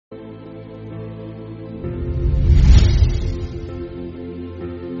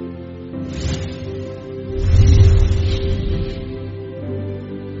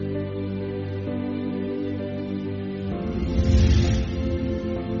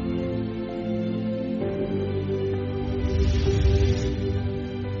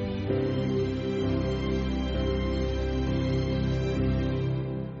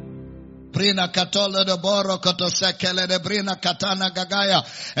brina katola de boro koto sekele de brina katana gagaya.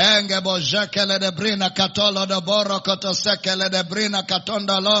 Engebo jekele de brina katola de boro koto sekele de brina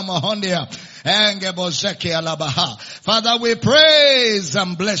katonda lomo hondia. Engebo zeke alabaha. Father, we praise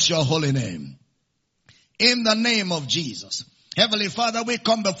and bless your holy name. In the name of Jesus. Heavenly Father, we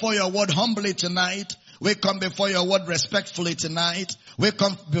come before your word humbly tonight. We come before your word respectfully tonight. We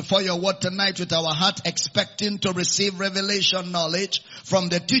come before your word tonight with our heart expecting to receive revelation knowledge from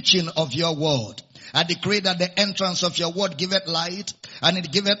the teaching of your word. I decree that the entrance of your word giveth light and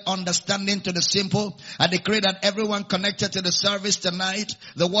it giveth understanding to the simple. I decree that everyone connected to the service tonight,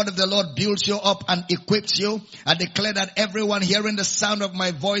 the word of the Lord builds you up and equips you. I declare that everyone hearing the sound of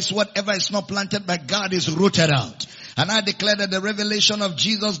my voice, whatever is not planted by God is rooted out. And I declare that the revelation of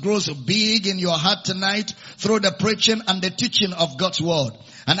Jesus grows big in your heart tonight through the preaching and the teaching of God's word.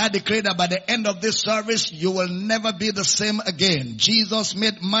 And I declare that by the end of this service, you will never be the same again. Jesus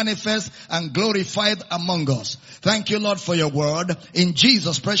made manifest and glorified among us. Thank you, Lord, for your word. In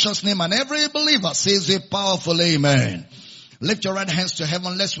Jesus' precious name, and every believer says it powerful, amen. Lift your right hands to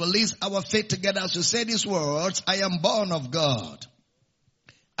heaven. Let's release our faith together as we say these words. I am born of God.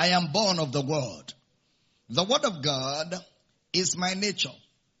 I am born of the word. The word of God is my nature.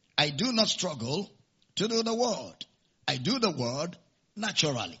 I do not struggle to do the word. I do the word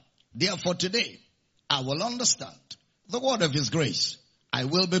naturally. Therefore today, I will understand the word of his grace. I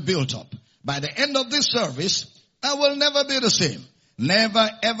will be built up. By the end of this service, I will never be the same. Never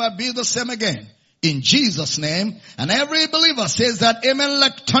ever be the same again. In Jesus' name. And every believer says that amen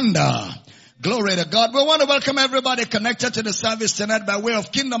like thunder. Glory to God. We want to welcome everybody connected to the service tonight by way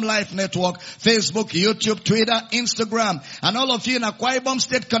of Kingdom Life Network, Facebook, YouTube, Twitter, Instagram, and all of you in Akwa Ibom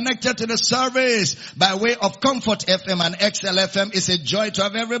State connected to the service by way of Comfort FM and XLFM. It's a joy to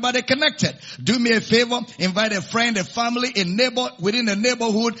have everybody connected. Do me a favor, invite a friend, a family, a neighbor within the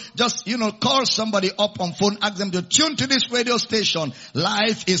neighborhood. Just, call somebody up on phone, ask them to tune to this radio station.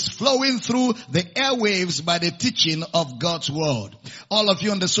 Life is flowing through the airwaves by the teaching of God's word. All of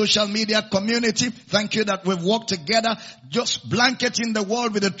you on the social media community, thank you that we've worked together, just blanketing the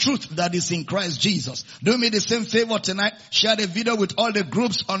world with the truth that is in Christ Jesus. Do me the same favor tonight. Share the video with all the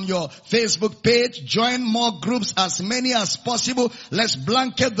groups on your Facebook page. Join more groups, as many as possible. Let's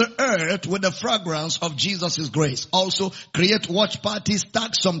blanket the earth with the fragrance of Jesus' grace. Also, create watch parties,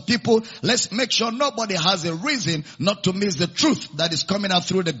 tag some people. Let's make sure nobody has a reason not to miss the truth that is coming out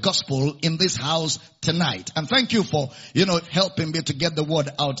through the gospel in this house tonight. And thank you for, helping me to get the word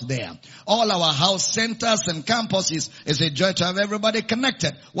out there. All our house centers and campuses, is a joy to have everybody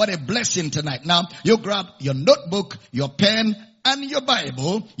connected. What a blessing tonight. Now, you grab your notebook, your pen, and your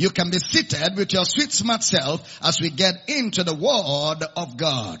Bible. You can be seated with your sweet smart self as we get into the word of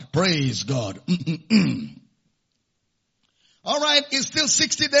God. Praise God. All right, it's still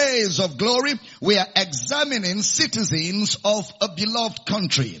 60 days of glory. We are examining citizens of a beloved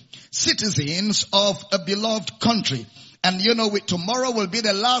country. Citizens of a beloved country. And tomorrow will be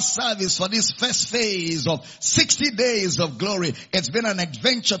the last service for this first phase of 60 days of glory. It's been an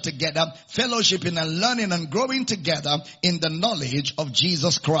adventure together, fellowshipping and learning and growing together in the knowledge of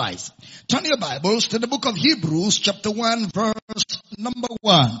Jesus Christ. Turn your Bibles to the book of Hebrews chapter 1 verse number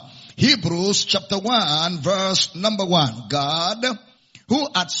 1. Hebrews chapter 1 verse number 1. God, who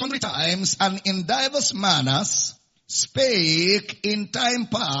at sundry times and in divers manners spake in time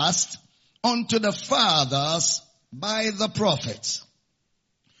past unto the fathers by the prophets.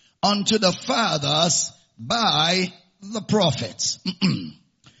 Unto the fathers by the prophets.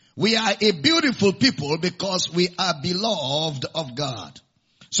 We are a beautiful people because we are beloved of God.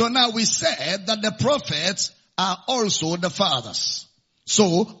 So now we said that the prophets are also the fathers.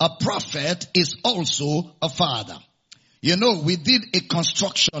 So a prophet is also a father. We did a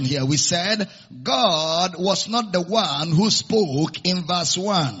construction here. We said God was not the one who spoke in verse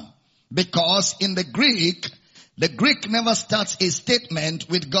 1. Because in the Greek never starts a statement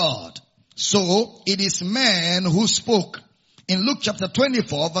with God. So it is man who spoke. In Luke chapter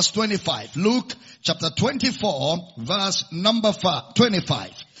 24 verse 25. Luke chapter 24 verse number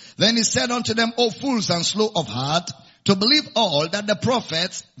 25. Then he said unto them, O fools and slow of heart, to believe all that the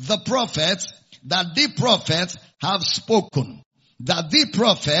prophets have spoken. That the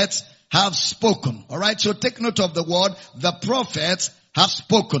prophets have spoken. Alright, so take note of the word, the prophets have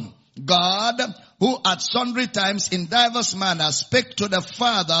spoken. God, who at sundry times in diverse manners spake to the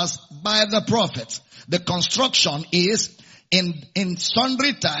fathers by the prophets. The construction is in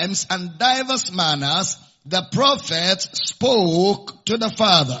sundry times and diverse manners, the prophets spoke to the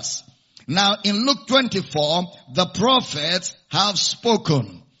fathers. Now in Luke 24, the prophets have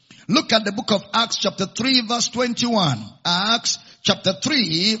spoken. Look at the book of Acts chapter 3 verse 21. Acts chapter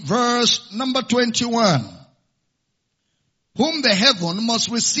 3, verse number 21. Whom the heaven must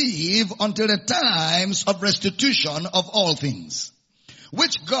receive until the times of restitution of all things,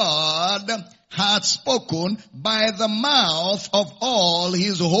 which God hath spoken by the mouth of all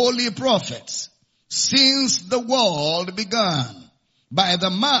his holy prophets, since the world began. By the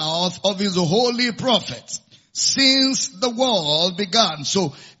mouth of his holy prophets, since the world began.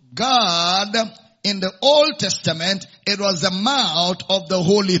 So God, in the Old Testament, it was the mouth of the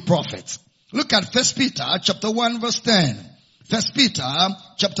holy prophets. Look at 1 Peter chapter 1 verse 10. 1 Peter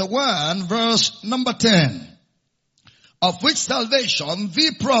chapter 1 verse number 10. Of which salvation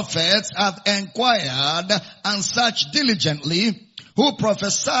the prophets have inquired and searched diligently, who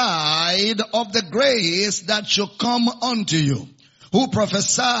prophesied of the grace that should come unto you. Who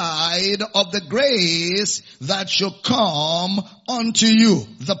prophesied of the grace that should come unto you,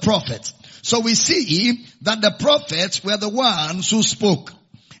 the prophets. So we see that the prophets were the ones who spoke.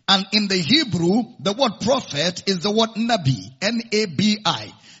 And in the Hebrew, the word prophet is the word nabi,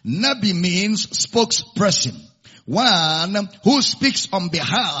 N-A-B-I. Nabi means spokesperson. One who speaks on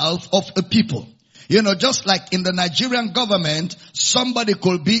behalf of a people. You know, just like in the Nigerian government, somebody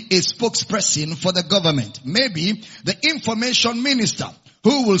could be a spokesperson for the government. Maybe the information minister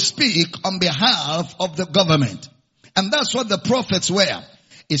who will speak on behalf of the government. And that's what the prophets were.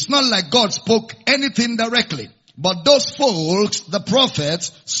 It's not like God spoke anything directly, but those folks, the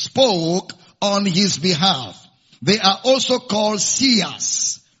prophets, spoke on his behalf. They are also called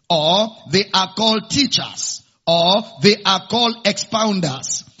seers, or they are called teachers, or they are called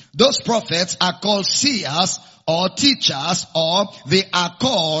expounders. Those prophets are called seers or teachers, or they are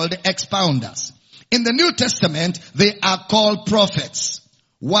called expounders. In the New Testament, they are called prophets.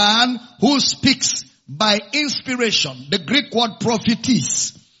 One who speaks by inspiration. The Greek word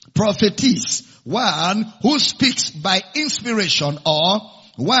prophetess. Prophetess. One who speaks by inspiration, or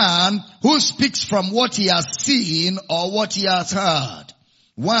one who speaks from what he has seen or what he has heard.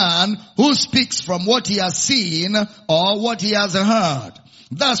 One who speaks from what he has seen or what he has heard.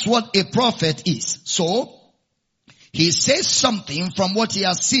 That's what a prophet is. So, he says something from what he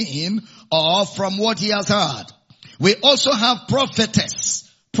has seen or from what he has heard. We also have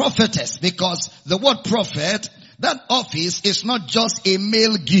prophetess. Prophetess, because the word prophet, that office is not just a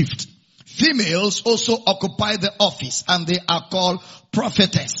male gift. Females also occupy the office and they are called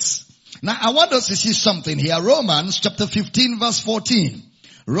prophetess. Now I want us to see something here. Romans chapter 15 verse 14.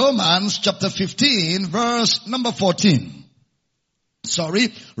 Romans chapter 15 verse number 14.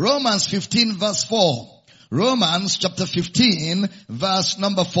 Romans 15 verse 4. Romans chapter 15 verse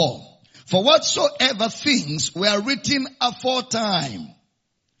number 4. For whatsoever things were written aforetime,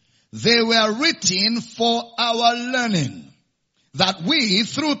 they were written for our learning, that we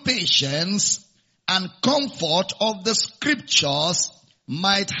through patience and comfort of the scriptures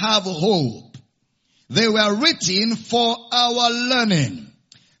might have hope. They were written for our learning,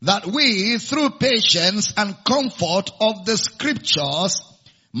 that we through patience and comfort of the scriptures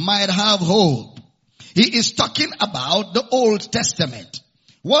might have hope. He is talking about the Old Testament.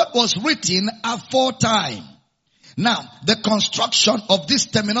 What was written aforetime. Now, the construction of this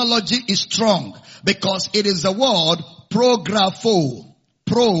terminology is strong because it is the word prographo.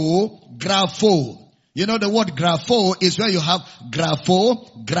 Prographo. You know the word grapho is where you have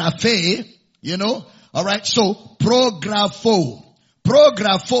grapho, graphe, you know. Alright, so prographo.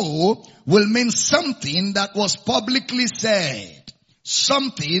 Prographo will mean something that was publicly said.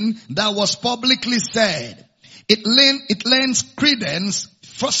 Something that was publicly said. It lends credence,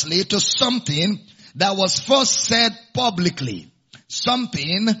 firstly, to something that was first said publicly.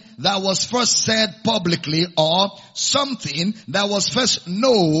 Something that was first said publicly, or something that was first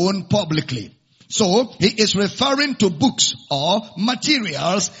known publicly. So, he is referring to books or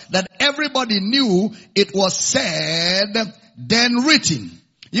materials that everybody knew it was said, then written.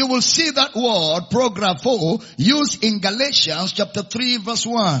 You will see that word, prographo, used in Galatians chapter 3 verse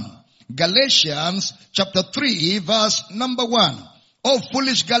 1. Galatians chapter 3 verse number 1. O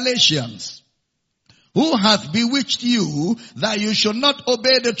foolish Galatians, who hath bewitched you that you should not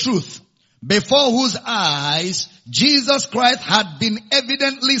obey the truth, before whose eyes Jesus Christ had been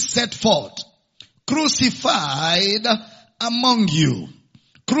evidently set forth, crucified among you.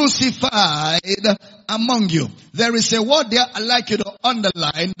 Crucified among you. There is a word there I'd like you to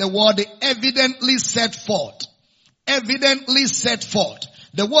underline, the word evidently set forth. Evidently set forth.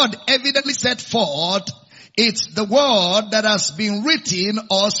 The word evidently set forth, it's the word that has been written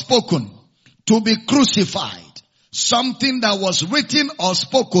or spoken. To be crucified. Something that was written or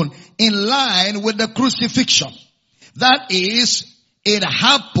spoken in line with the crucifixion. That is, it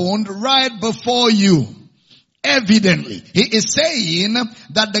happened right before you. Evidently, he is saying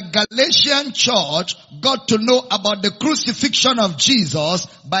that the Galatian church got to know about the crucifixion of Jesus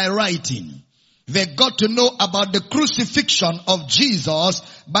by writing. They got to know about the crucifixion of Jesus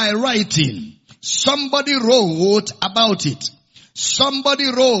by writing. Somebody wrote about it. Somebody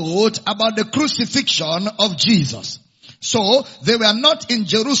wrote about the crucifixion of Jesus. So they were not in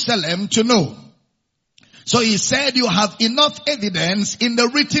Jerusalem to know. So he said you have enough evidence in the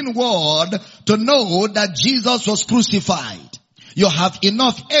written word to know that Jesus was crucified. You have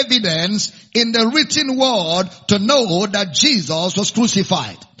enough evidence in the written word to know that Jesus was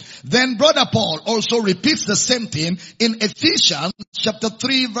crucified. Then Brother Paul also repeats the same thing in Ephesians chapter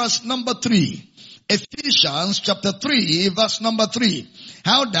 3 verse number 3. Ephesians chapter 3 verse number 3.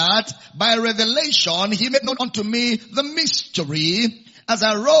 How that by revelation he made known unto me the mystery, as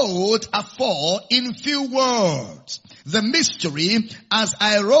I wrote afore in few words. The mystery, as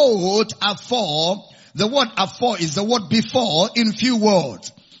I wrote afore. The word afore is the word before in few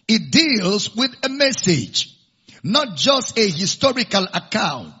words. It deals with a message, not just a historical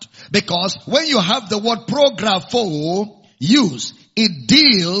account. Because when you have the word prographo used, it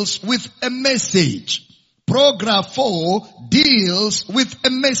deals with a message. Prographo deals with a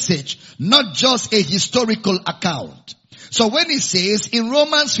message, not just a historical account. So when he says in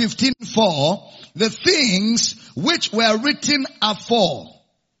Romans 15:4, the things which were written afore,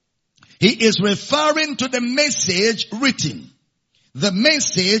 he is referring to the message written. The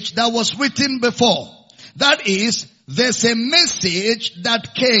message that was written before. That is, there's a message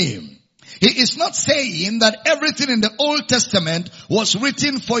that came. He is not saying that everything in the Old Testament was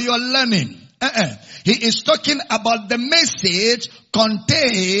written for your learning. He is talking about the message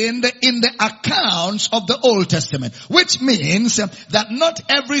contained in the accounts of the Old Testament, which means that not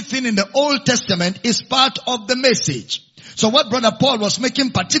everything in the Old Testament is part of the message. So what Brother Paul was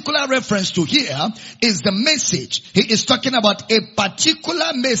making particular reference to here is the message. He is talking about a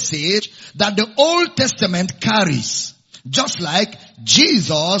particular message that the Old Testament carries. Just like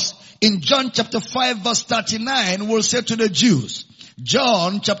Jesus in John chapter 5 verse 39 will say to the Jews,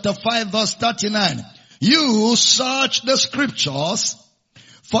 John chapter 5 verse 39, you search the scriptures,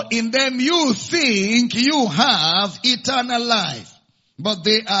 for in them you think you have eternal life, but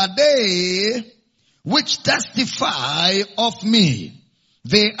they are they which testify of me.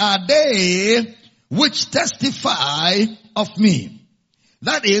 They are they which testify of me.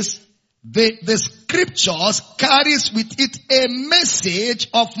 That is, the scriptures carries with it a message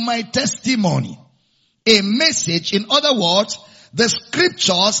of my testimony. A message, in other words, the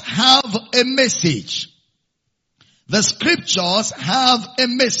scriptures have a message. The scriptures have a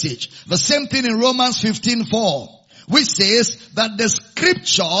message. The same thing in Romans 15:4, which says that the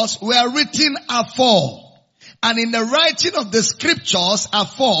scriptures were written afore. And in the writing of the scriptures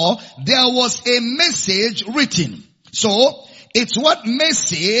afore, there was a message written. So, it's what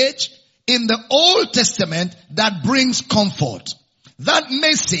message in the Old Testament that brings comfort. That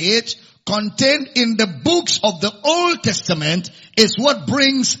message contained in the books of the Old Testament is what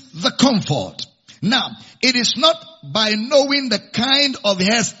brings the comfort. Now, it is not by knowing the kind of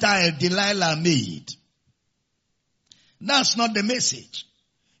hairstyle Delilah made. That's not the message.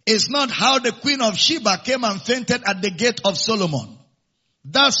 It's not how the Queen of Sheba came and fainted at the gate of Solomon.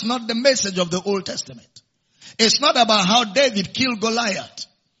 That's not the message of the Old Testament. It's not about how David killed Goliath.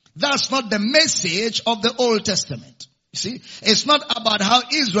 That's not the message of the Old Testament. You see, it's not about how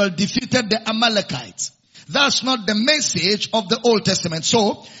Israel defeated the Amalekites. That's not the message of the Old Testament.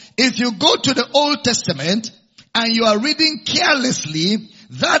 So, if you go to the Old Testament and you are reading carelessly,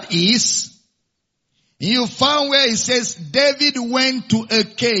 that is, you found where it says David went to a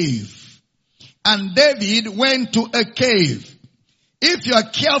cave. And David went to a cave. If you are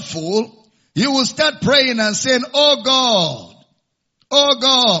careful, you will start praying and saying, oh God,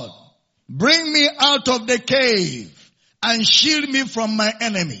 bring me out of the cave and shield me from my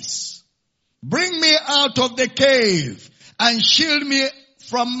enemies. Bring me out of the cave and shield me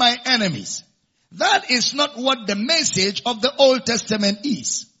from my enemies. That is not what the message of the Old Testament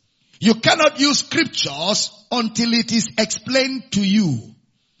is. You cannot use scriptures until it is explained to you.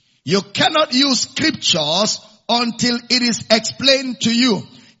 You cannot use scriptures until it is explained to you.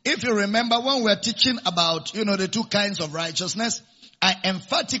 If you remember when we were teaching about, the two kinds of righteousness, I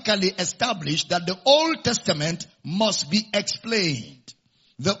emphatically established that the Old Testament must be explained.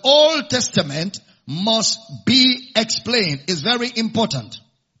 The Old Testament must be explained. It's very important.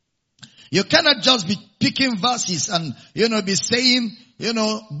 You cannot just be picking verses and, be saying,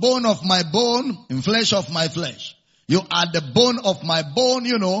 bone of my bone and flesh of my flesh. You are the bone of my bone,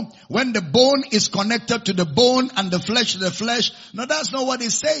 you know. When the bone is connected to the bone and the flesh to the flesh. No, that's not what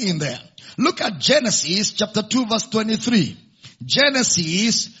he's saying there. Look at Genesis chapter 2 verse 23.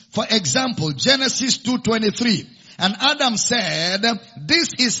 Genesis, for example, Genesis 2:23. And Adam said,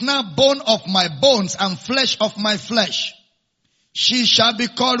 this is now bone of my bones and flesh of my flesh. She shall be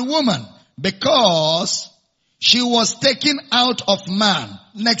called woman because she was taken out of man.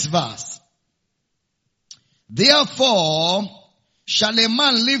 Next verse. Therefore shall a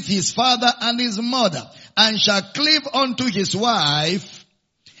man leave his father and his mother and shall cleave unto his wife,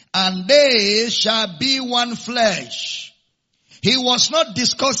 and they shall be one flesh. He was not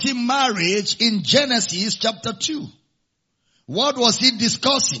discussing marriage in Genesis chapter 2. What was he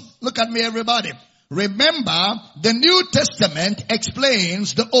discussing? Look at me, everybody. Remember, the New Testament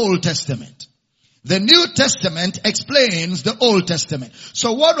explains the Old Testament. The New Testament explains the Old Testament.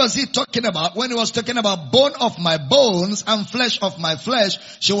 So what was he talking about when he was talking about bone of my bones and flesh of my flesh?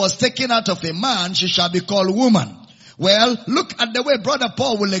 She was taken out of a man, she shall be called woman. Well, look at the way Brother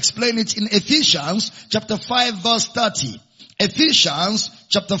Paul will explain it in Ephesians chapter 5 verse 30. Ephesians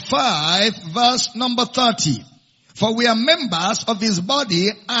chapter 5 verse number 30. For we are members of his body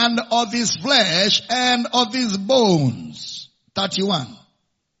and of his flesh and of his bones. 31.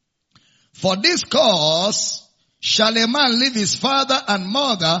 For this cause shall a man leave his father and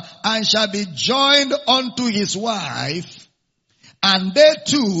mother and shall be joined unto his wife, and they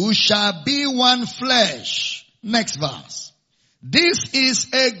two shall be one flesh. Next verse. This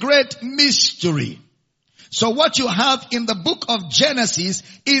is a great mystery. So what you have in the book of Genesis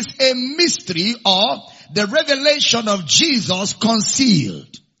is a mystery, or the revelation of Jesus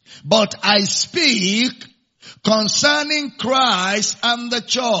concealed. But I speak concerning Christ and the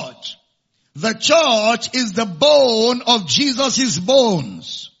church. The church is the bone of Jesus'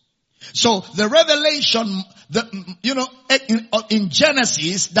 bones. So the revelation, in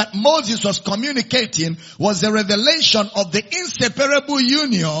Genesis that Moses was communicating was the revelation of the inseparable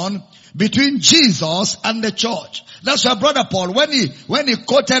union between Jesus and the church. That's why Brother Paul, when he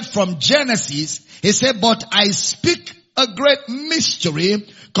quoted from Genesis, he said, but I speak a great mystery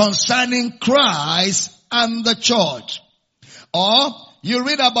concerning Christ and the church. Or you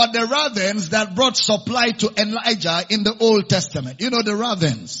read about the ravens that brought supply to Elijah in the Old Testament. You know the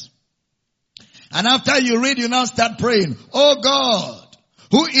ravens. And after you read, you now start praying, oh God,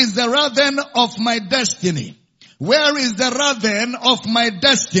 who is the raven of my destiny? Where is the raven of my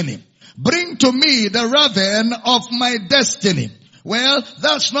destiny? Bring to me the raven of my destiny. Well,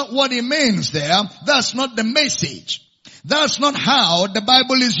 that's not what it means there. That's not the message. That's not how the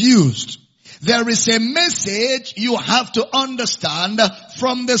Bible is used. There is a message you have to understand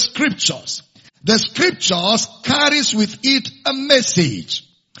from the scriptures. The scriptures carries with it a message.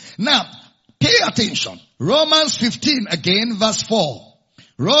 Now, pay attention. Romans 15 again, verse 4.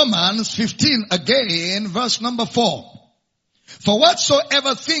 Romans 15 again, verse number 4. For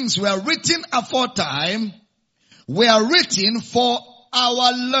whatsoever things were written aforetime were written for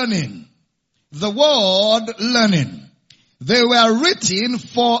our learning. The word learning. They were written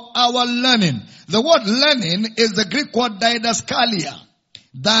for our learning. The word learning is the Greek word didaskalia.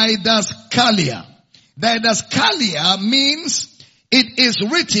 Didaskalia. Didaskalia means it is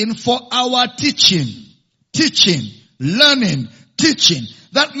written for our teaching. Teaching. Learning. Teaching.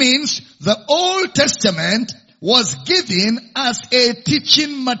 That means the Old Testament was given as a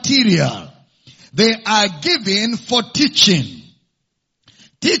teaching material. They are given for teaching.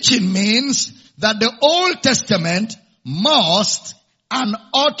 Teaching means that the Old Testament must and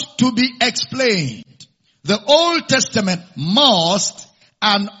ought to be explained. The Old Testament must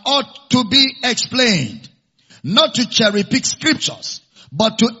and ought to be explained. Not to cherry pick scriptures,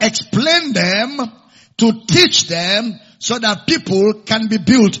 but to explain them, to teach them so that people can be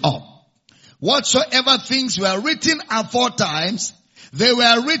built up. Whatsoever things were written aforetimes, they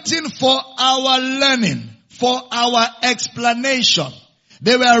were written for our learning, for our explanation.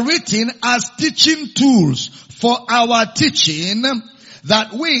 They were written as teaching tools for our teaching,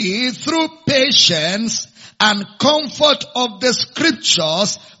 that we, through patience and comfort of the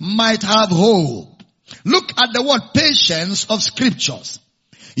scriptures, might have hope. Look at the word patience of scriptures.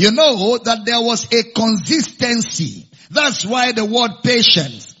 You know that there was a consistency. That's why the word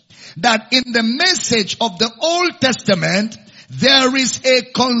patience. That in the message of the Old Testament, there is a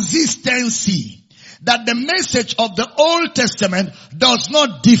consistency. That the message of the Old Testament does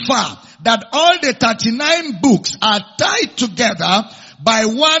not differ. That all the 39 books are tied together by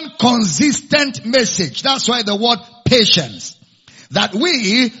one consistent message. That's why the word patience. That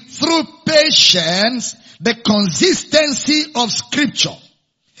we, through patience, the consistency of scripture,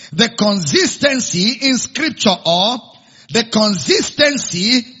 The consistency in scripture, or the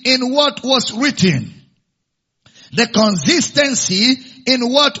consistency in what was written. The consistency in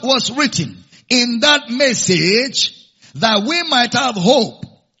what was written. In that message, that we might have hope.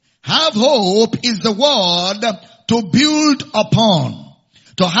 Have hope is the word to build upon.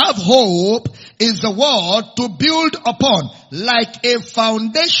 To have hope is the word to build upon. Like a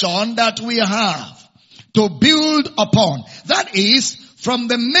foundation that we have. To build upon. That is, from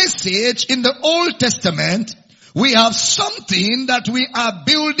the message in the Old Testament, we have something that we are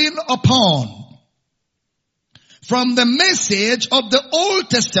building upon. From the message of the Old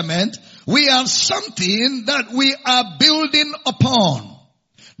Testament, we have something that we are building upon.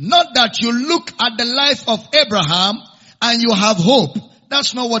 Not that you look at the life of Abraham and you have hope.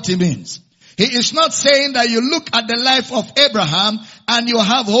 That's not what he means. He is not saying that you look at the life of Abraham and you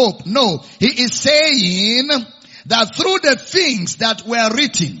have hope. No, he is saying that through the things that were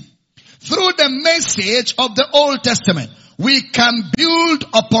written, through the message of the Old Testament, we can build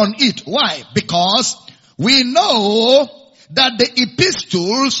upon it. Why? Because we know that the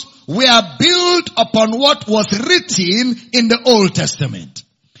epistles were built upon what was written in the Old Testament.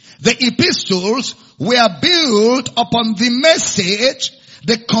 The epistles were built upon the message,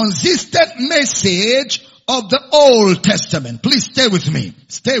 the consistent message of the Old Testament. Please stay with me.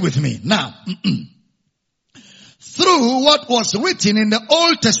 Stay with me. Now, through what was written in the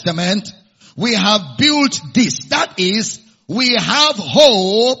Old Testament, we have built this. That is, we have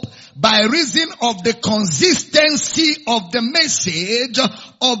hope by reason of the consistency of the message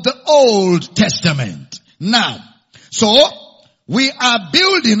of the Old Testament. Now, so, we are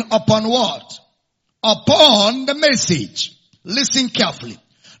building upon what? Upon the message. Listen carefully.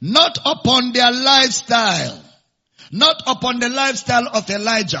 Not upon their lifestyle. Not upon the lifestyle of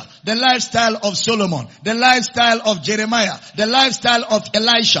Elijah, the lifestyle of Solomon, the lifestyle of Jeremiah, the lifestyle of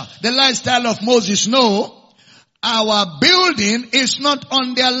Elisha, the lifestyle of Moses. No. Our building is not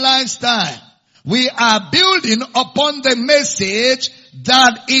on their lifestyle. We are building upon the message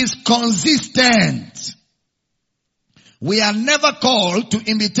that is consistent. We are never called to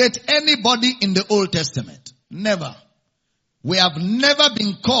imitate anybody in the Old Testament. Never. We have never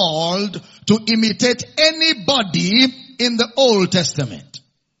been called to imitate anybody in the Old Testament.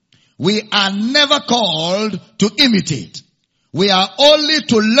 We are never called to imitate. We are only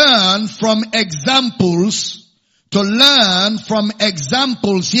to learn from examples,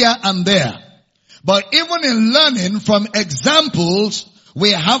 here and there. But even in learning from examples,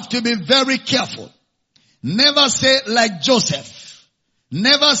 we have to be very careful. Never say like Joseph.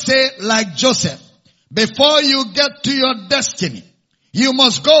 Never say like Joseph. Before you get to your destiny, you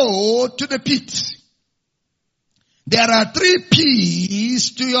must go to the pit. There are 3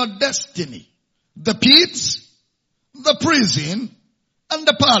 P's to your destiny. The pit, the prison, and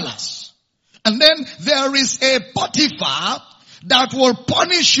the palace. And then there is a Potiphar that will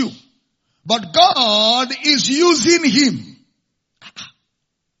punish you. But God is using him.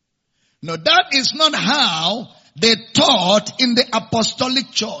 No, that is not how they taught in the apostolic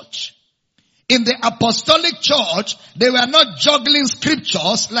church. In the apostolic church, they were not juggling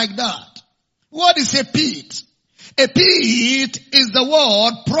scriptures like that. What is a pit? A pit is the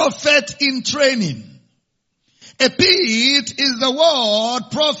word prophet in training. A pit is the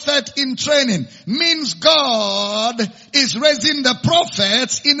word prophet in training. Means God is raising the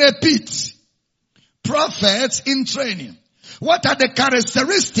prophets in a pit. Prophets in training. What are the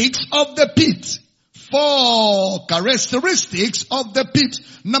characteristics of the pit? 4 characteristics of the pit.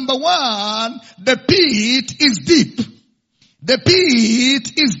 Number 1, the pit is deep. The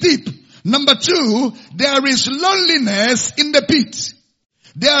pit is deep. Number 2, there is loneliness in the pit.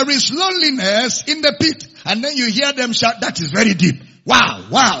 There is loneliness in the pit. And then you hear them shout, that is very deep. Wow,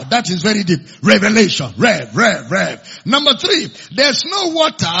 wow, that is very deep. Revelation, rev. Number 3, there's no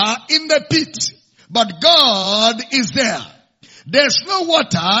water in the pit, but God is there. There's no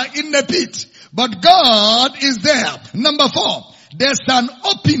water in the pit, but God is there. Number 4, there's an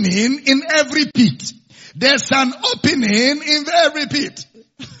opening in every pit. There's an opening in every pit.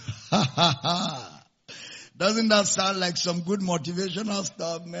 Doesn't that sound like some good motivational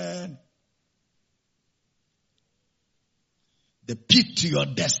stuff, man? The pit to your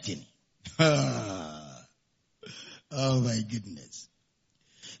destiny. Oh my goodness.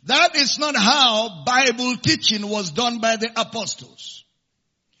 That is not how Bible teaching was done by the apostles.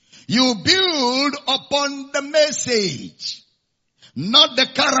 You build upon the message, not the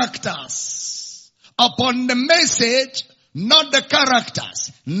characters. Upon the message, not the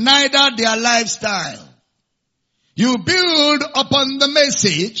characters, neither their lifestyle. You build upon the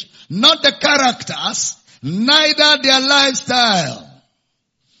message, not the characters, neither their lifestyle.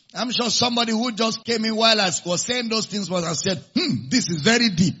 I'm sure somebody who just came in while I was saying those things was and said, this is very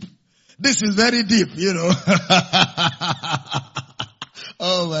deep. This is very deep, you know.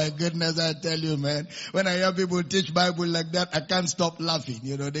 Oh my goodness, I tell you, man. When I hear people teach Bible like that, I can't stop laughing.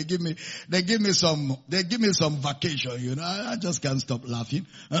 You know, they give me some vacation, you know. I just can't stop laughing.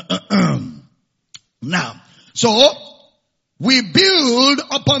 Now, so we build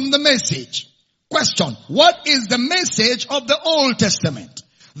upon the message. Question: what is the message of the Old Testament?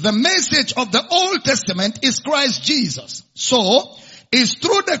 The message of the Old Testament is Christ Jesus. So, it's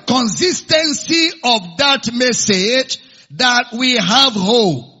through the consistency of that message that we have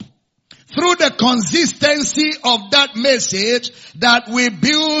hope. Through the consistency of that message that we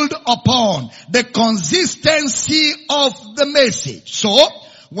build upon. The consistency of the message. So,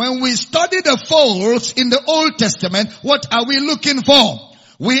 when we study the folds in the Old Testament, what are we looking for?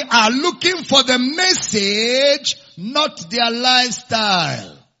 We are looking for the message, not their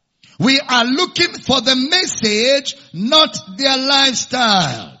lifestyle. We are looking for the message, not their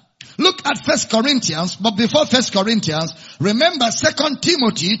lifestyle. Look at 1 Corinthians, but before 1 Corinthians, remember 2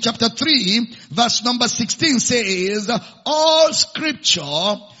 Timothy chapter 3, verse number 16 says, all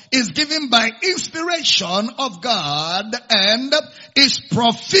scripture is given by inspiration of God and is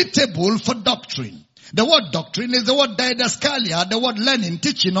profitable for doctrine. The word doctrine is the word didaskalia, the word learning,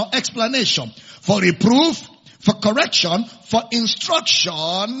 teaching or explanation. For reproof, for correction, for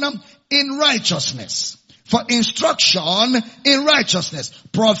instruction in righteousness. For instruction in righteousness.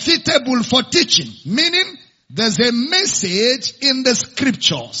 Profitable for teaching. Meaning, there's a message in the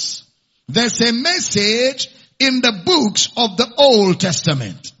scriptures. There's a message in the books of the Old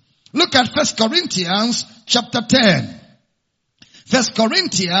Testament. Look at 1 Corinthians chapter 10. 1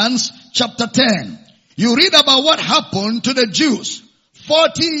 Corinthians chapter 10. You read about what happened to the Jews.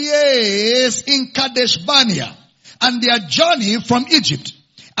 40 years in Kadesh Barnea and their journey from Egypt.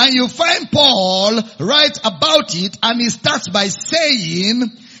 And you find Paul write about it, and he starts by saying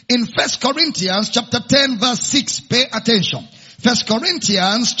in 1 Corinthians chapter 10 verse 6, pay attention. 1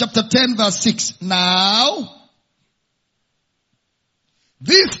 Corinthians chapter 10 verse 6. Now,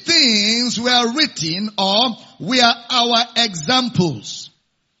 these things were written or were our examples,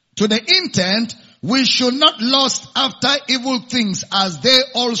 to the intent we should not lust after evil things as they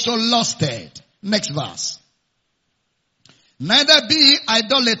also lusted. Next verse. Neither be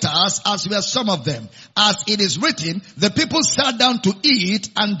idolaters as were some of them. As it is written, the people sat down to eat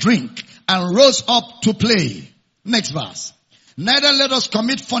and drink and rose up to play. Next verse. Neither let us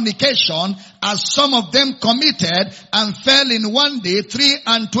commit fornication as some of them committed and fell in one day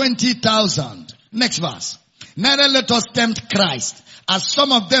 23,000. Next verse. Neither let us tempt Christ as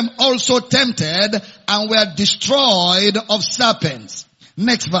some of them also tempted and were destroyed of serpents.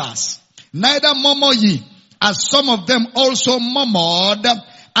 Next verse. Neither murmur ye as some of them also murmured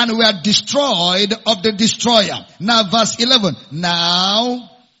and were destroyed of the destroyer. Now verse 11. Now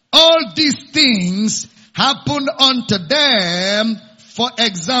all these things happened unto them for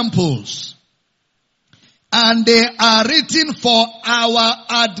examples, and they are written for our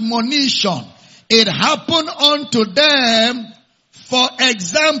admonition. It happened unto them for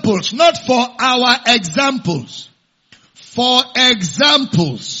examples, not for our examples. For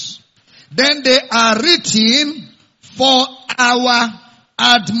examples. Then they are written for our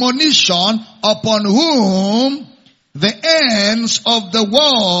admonition, upon whom the ends of the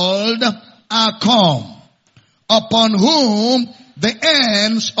world are come. Upon whom the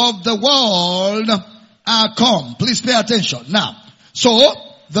ends of the world are come. Please pay attention. Now, so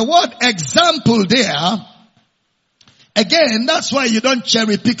the word example there, again, that's why you don't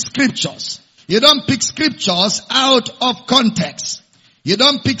cherry pick scriptures. You don't pick scriptures out of context. You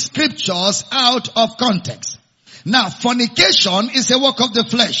don't pick scriptures out of context. Now, fornication is a work of the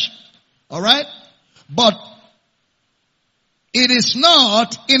flesh. Alright? But it is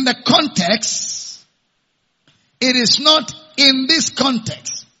not in the context. It is not in this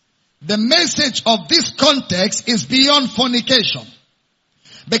context. The message of this context is beyond fornication.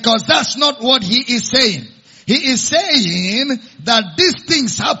 Because that's not what he is saying. He is saying that these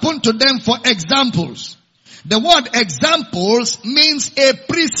things happen to them for examples. The word examples means a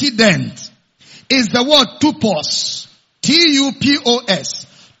precedent. Is the word tupos. T-U-P-O-S.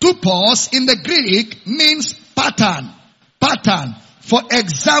 Tupos in the Greek means pattern. Pattern. For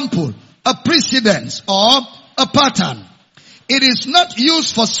example, a precedence or a pattern. It is not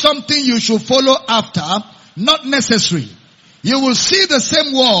used for something you should follow after, not necessary. You will see the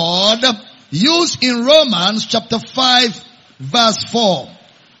same word used in Romans chapter 5 verse 4.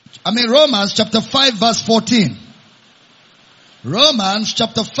 Romans chapter 5 verse 14. Romans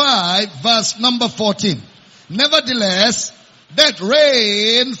chapter 5 verse number 14. Nevertheless, that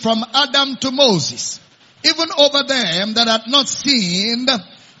reigned from Adam to Moses, even over them that had not sinned,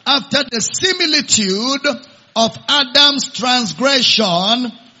 after the similitude of Adam's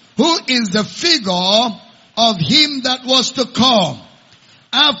transgression, who is the figure of him that was to come.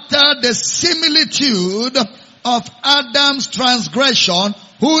 After the similitude of Adam's transgression,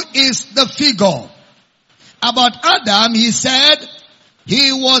 who is the figure. About Adam, he said,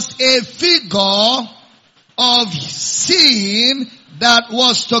 he was a figure of sin that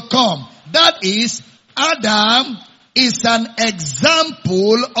was to come. That is, Adam is an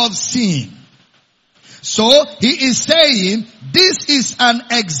example of sin. So, he is saying, this is an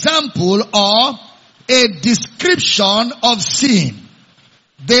example or a description of sin.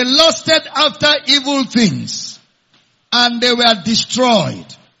 They lusted after evil things, and they were destroyed.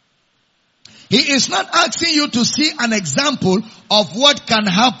 He is not asking you to see an example of what can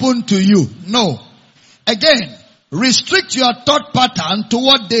happen to you. No. Again, restrict your thought pattern to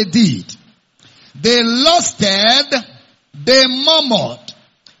what they did. They lusted, they murmured,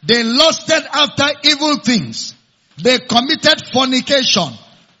 they lusted after evil things. They committed fornication.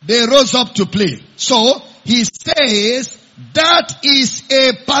 They rose up to play. So, he says that is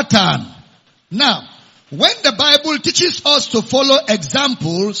a pattern. Now, when the Bible teaches us to follow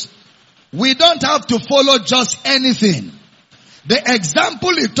examples, we don't have to follow just anything. The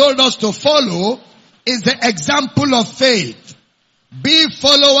example he told us to follow is the example of faith. Be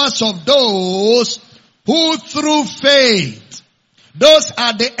followers of those who through faith. Those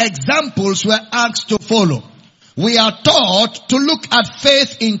are the examples we're asked to follow. We are taught to look at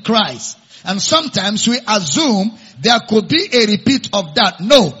faith in Christ. And sometimes we assume there could be a repeat of that.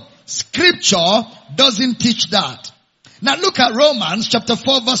 No. Scripture doesn't teach that. Now look at Romans chapter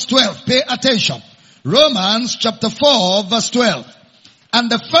 4 verse 12. Pay attention. Romans chapter 4 verse 12. And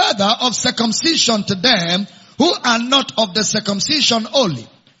the further of circumcision to them who are not of the circumcision only,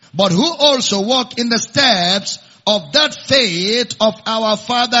 but who also walk in the steps of that faith of our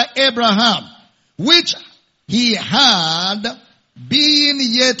father Abraham, which he had being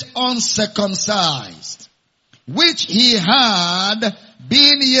yet uncircumcised. Which he had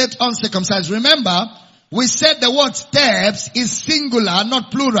being yet uncircumcised. Remember, we said the word steps is singular,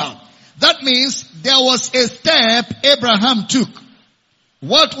 not plural. That means there was a step Abraham took.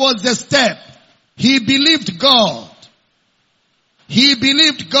 What was the step? He believed God. He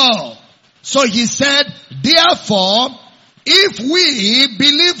believed God. So he said, therefore, if we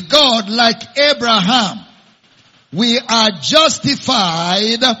believe God like Abraham, we are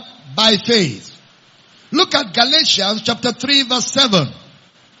justified by faith. Look at Galatians chapter 3 verse 7.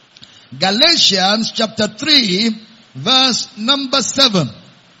 Galatians chapter 3 verse number 7.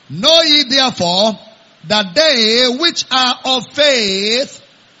 Know ye therefore that they which are of faith,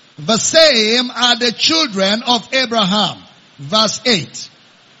 the same are the children of Abraham. Verse 8.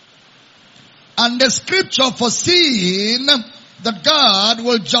 And the scripture foreseeing that God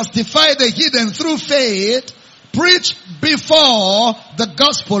will justify the heathen through faith, preached before the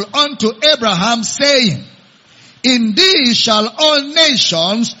gospel unto Abraham, saying, in thee shall all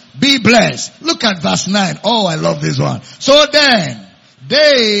nations be blessed. Look at verse 9. Oh, I love this one. So then,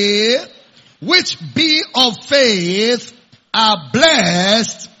 they which be of faith are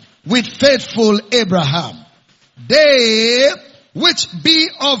blessed with faithful Abraham. They which be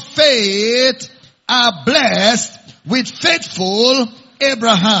of faith are blessed with faithful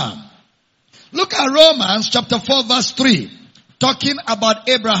Abraham. Look at Romans chapter 4 verse 3, talking about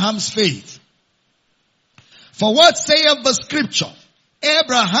Abraham's faith. For what saith the scripture?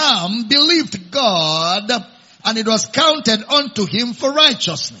 Abraham believed God, and it was counted unto him for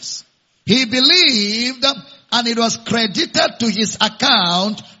righteousness. He believed, and it was credited to his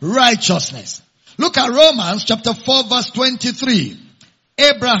account righteousness. Look at Romans chapter 4 verse 23.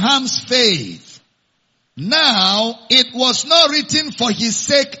 Abraham's faith. Now, it was not written for his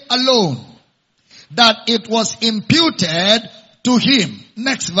sake alone, that it was imputed to him.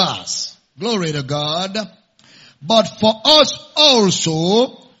 Next verse. Glory to God. But for us also,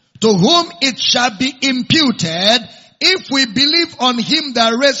 to whom it shall be imputed, if we believe on him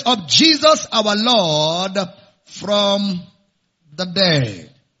that raised up Jesus our Lord from the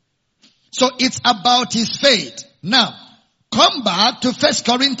dead. So it's about his faith. Now, come back to 1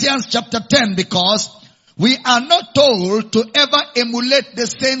 Corinthians chapter 10, because we are not told to ever emulate the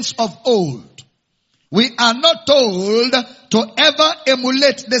saints of old. We are not told to ever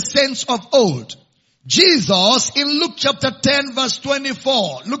emulate the saints of old. Jesus in Luke chapter 10 verse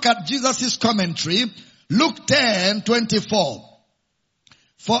 24. Look at Jesus' commentary. Luke 10:24.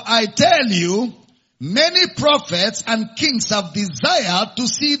 For I tell you, many prophets and kings have desired to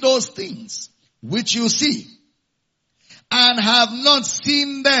see those things which you see, and have not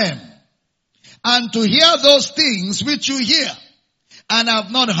seen them, and to hear those things which you hear, and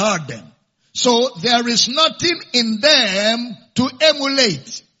have not heard them. So there is nothing in them to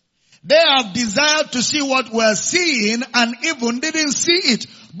emulate. They have desired to see what we're seeing and even didn't see it.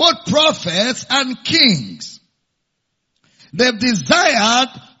 Both prophets and kings. They've desired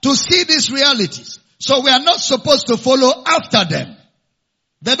to see these realities. So we are not supposed to follow after them.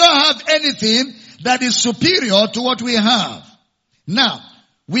 They don't have anything that is superior to what we have. Now,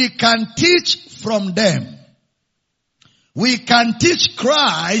 we can teach from them. We can teach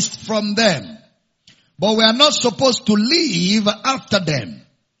Christ from them. But we are not supposed to live after them.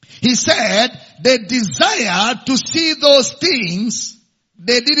 He said they desired to see those things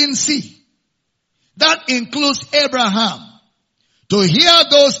they didn't see. That includes Abraham. To hear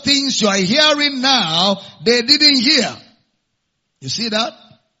those things you are hearing now, they didn't hear. You see that?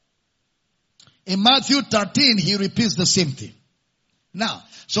 In Matthew 13, he repeats the same thing. Now,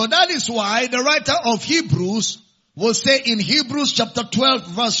 so that is why the writer of Hebrews will say in Hebrews chapter 12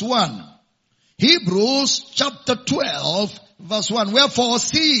 verse 1. Hebrews chapter 12 verse 1. Wherefore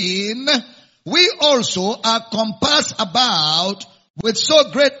seeing we also are compassed about with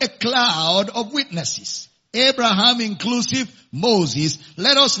so great a cloud of witnesses, Abraham inclusive, Moses,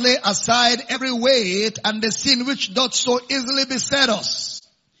 let us lay aside every weight and the sin which doth so easily beset us.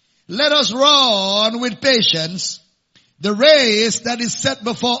 Let us run with patience the race that is set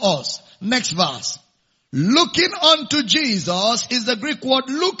before us. Next verse. Looking unto Jesus is the Greek word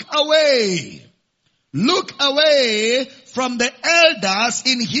look away. Look away from the elders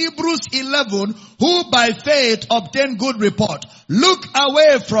in Hebrews 11 who by faith obtained good report. Look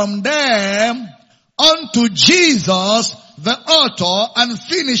away from them unto Jesus, the author and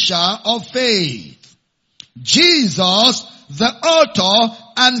finisher of faith. Jesus, the author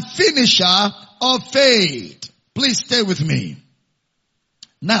and finisher of faith. Please stay with me.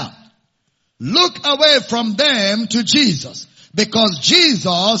 Now, look away from them to Jesus, because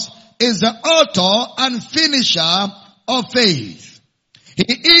Jesus is the author and finisher of faith.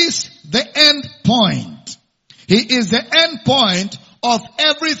 He is the end point. He is the end point of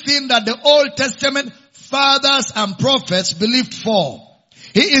everything that the Old Testament fathers and prophets believed for.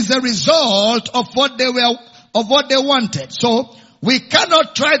 He is the result of what they wanted. So we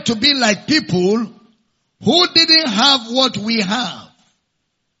cannot try to be like people who didn't have what we have.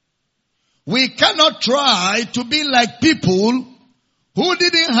 We cannot try to be like people who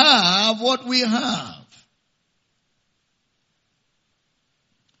didn't have what we have.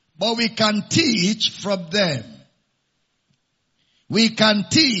 But we can teach from them. We can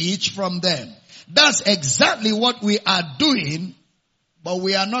teach from them. That's exactly what we are doing, but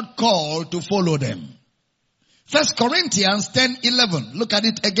we are not called to follow them. 1 Corinthians 10:11. Look at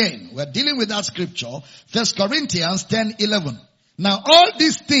it again. We're dealing with that scripture. 1 Corinthians 10:11. Now all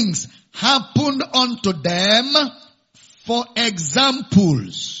these things happened unto them for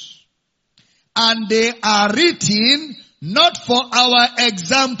examples. And they are written not for our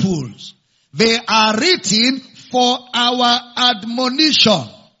examples. They are written for our admonition.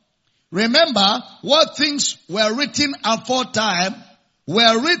 Remember, what things were written aforetime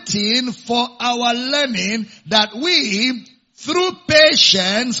were written for our learning, that we, through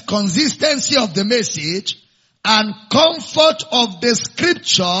patience, consistency of the message, and comfort of the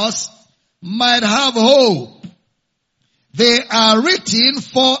scriptures, might have hope. They are written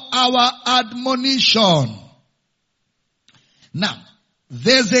for our admonition. Now,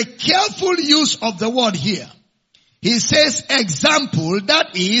 there's a careful use of the word here. He says example,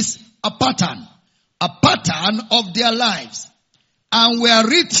 that is a pattern of their lives. And we are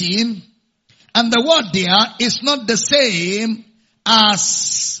written, and the word there is not the same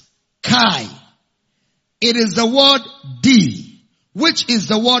as kai. It is the word di, which is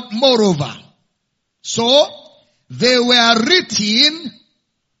the word moreover. So, they were written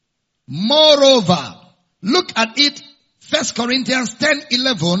moreover. Look at it, 1 Corinthians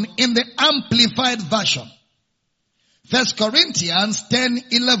 10:11 in the Amplified Version. 1 Corinthians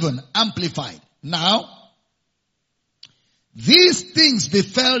 10:11 Amplified. Now, these things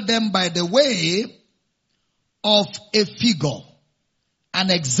befell them by the way of a figure, an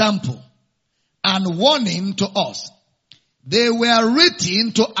example, and warning to us. They were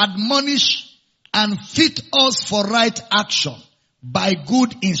written to admonish and fit us for right action by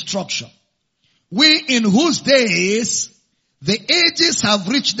good instruction. We in whose days the ages have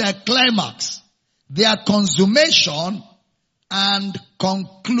reached their climax, their consummation and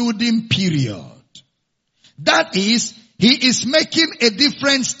concluding period. That is, he is making a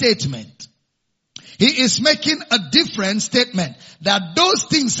different statement. He is making a different statement that those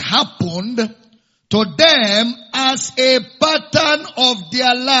things happened to them as a pattern of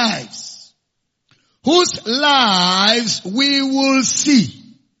their lives, whose lives we will see.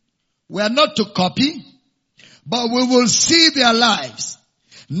 We are not to copy, but we will see their lives.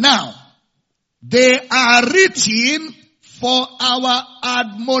 Now, they are written for our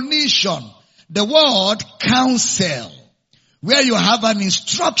admonition. The word counsel, where you have an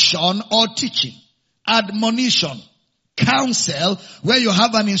instruction or teaching. Admonition. Counsel, where you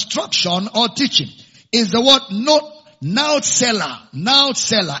have an instruction or teaching, is the word noutselah. Noutselah.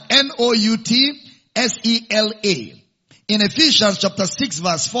 Noutselah. In Ephesians chapter 6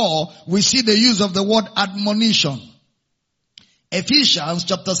 verse 4, we see the use of the word admonition. Ephesians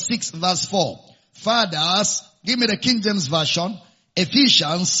chapter 6 verse 4. Fathers, give me the King James Version.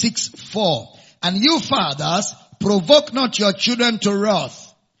 Ephesians 6:4. And you fathers, provoke not your children to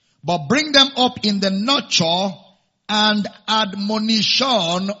wrath, but bring them up in the nurture and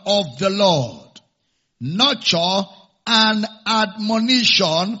admonition of the Lord. Nurture and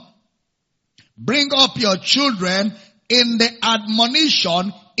admonition. Bring up your children in the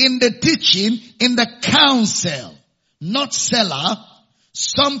admonition, in the teaching, in the counsel. Not seller,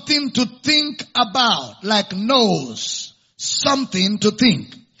 something to think about, like nose, something to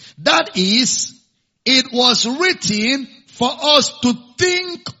think. That is, it was written for us to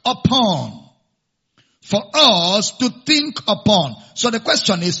think upon. For us to think upon. So the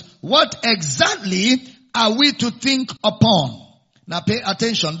question is, what exactly are we to think upon? Now pay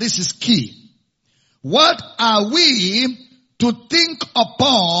attention, this is key. What are we to think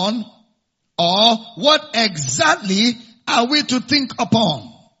upon, or what exactly are we to think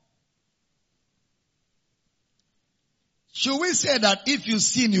upon? Should we say that if you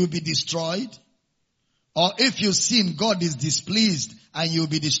sin, you will be destroyed? Or if you sin, God is displeased and you will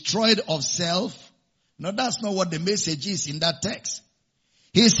be destroyed of self? No, that's not what the message is in that text.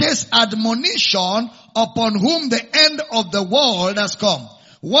 He says, admonition upon whom the end of the world has come.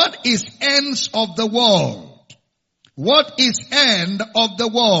 What is ends of the world? What is end of the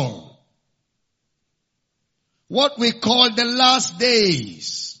world? What we call the last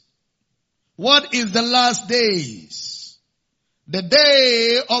days. What is the last days? The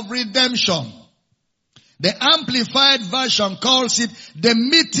day of redemption. The Amplified Version calls it the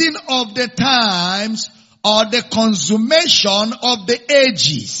meeting of the times, or the consummation of the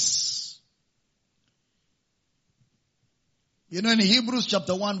ages. You know, in Hebrews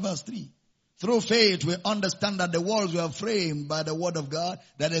chapter 1 verse 3, through faith we understand that the worlds were framed by the word of God,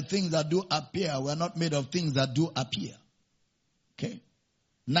 that the things that do appear were not made of things that do appear. Okay?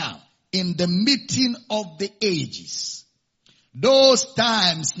 Now, in the meeting of the ages, those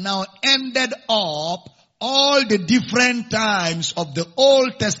times now ended up all the different times of the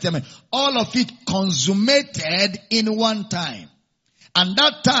Old Testament, all of it consummated in one time. And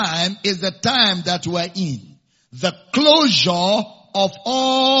that time is the time that we're in. The closure of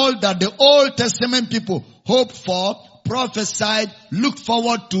all that the Old Testament people hoped for, prophesied, looked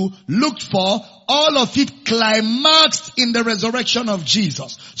forward to, looked for, all of it climaxed in the resurrection of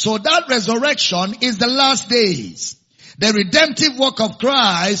Jesus. So that resurrection is the last days. The redemptive work of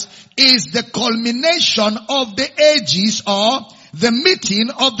Christ is the culmination of the ages, or the meeting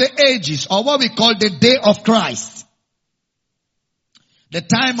of the ages, or what we call the day of Christ. The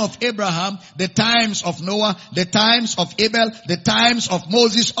time of Abraham, the times of Noah, the times of Abel, the times of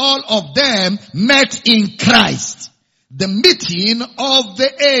Moses, all of them met in Christ. The meeting of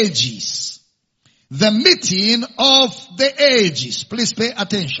the ages. The meeting of the ages. Please pay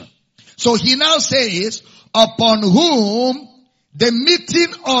attention. So he now says, upon whom the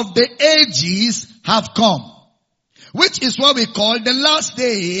meeting of the ages have come. Which is what we call the last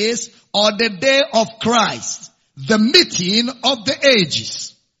days, or the day of Christ. The meeting of the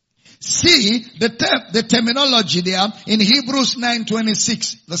ages. See the terminology there in Hebrews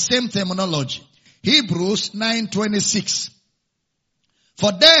 9:26. The same terminology. Hebrews 9:26.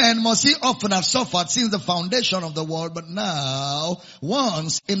 For then must he often have suffered since the foundation of the world, but now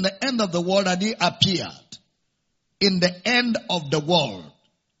once in the end of the world had he appeared. In the end of the world.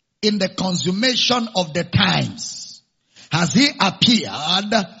 In the consummation of the times. Has he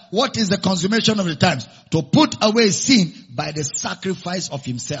appeared? What is the consummation of the times? To put away sin by the sacrifice of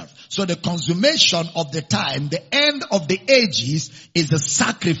himself. So the consummation of the time, the end of the ages, is the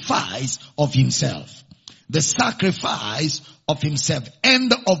sacrifice of himself. The sacrifice of himself.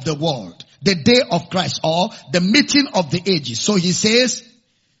 End of the world. The day of Christ, or the meeting of the ages. So he says,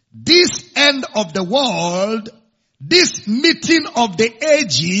 this end of the world, this meeting of the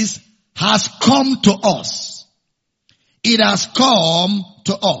ages has come to us. It has come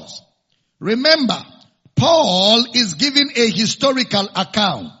to us. Remember, Paul is giving a historical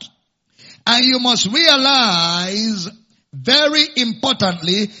account. And you must realize, very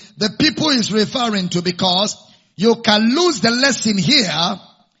importantly, the people is referring to, because you can lose the lesson here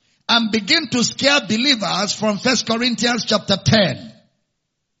and begin to scare believers from 1 Corinthians chapter 10.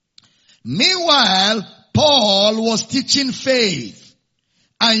 Meanwhile, Paul was teaching faith.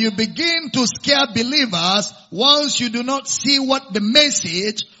 And you begin to scare believers once you do not see what the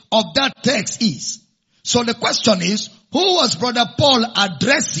message of that text is. So the question is, who was Brother Paul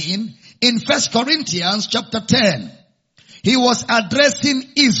addressing in 1 Corinthians chapter 10? He was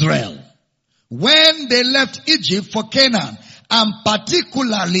addressing Israel when they left Egypt for Canaan, and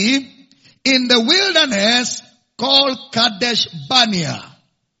particularly in the wilderness called Kadesh Barnea.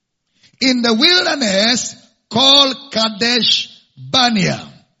 In the wilderness called Kadesh Barnea.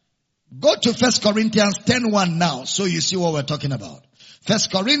 Go to 1 Corinthians 10:1 now, so you see what we're talking about. 1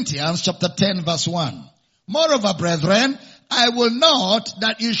 Corinthians chapter 10 verse 1. Moreover, brethren, I will not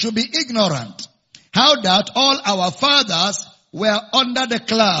that you should be ignorant, how that all our fathers were under the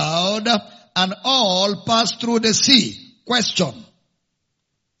cloud and all passed through the sea. Question.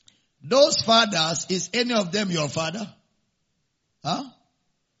 Those fathers, is any of them your father? Huh?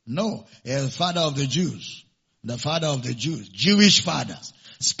 No. He's the father of the Jews. The father of the Jews. Jewish fathers.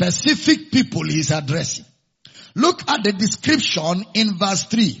 Specific people he is addressing. Look at the description in verse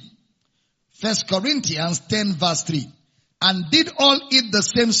 3. 1 Corinthians 10 verse 3. And did all eat the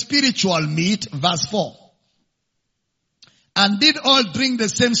same spiritual meat, verse 4. And did all drink the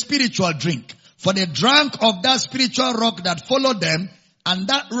same spiritual drink. For they drank of that spiritual rock that followed them, and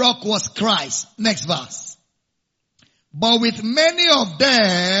that rock was Christ. Next verse. But with many of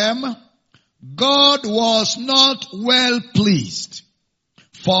them, God was not well pleased,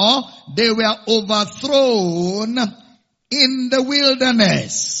 for they were overthrown in the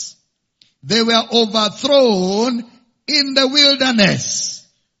wilderness. They were overthrown in the wilderness.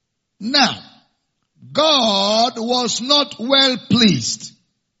 Now, God was not well pleased.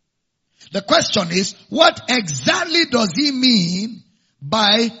 The question is, what exactly does he mean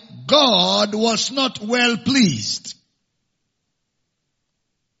by God was not well pleased?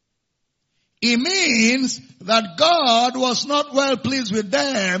 It means that God was not well pleased with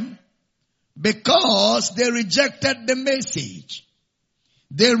them because they rejected the message.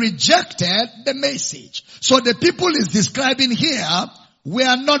 They rejected the message. So the people is describing here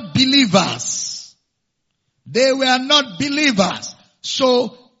were not believers. They were not believers.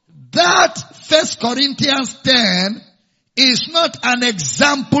 So that 1 Corinthians 10 is not an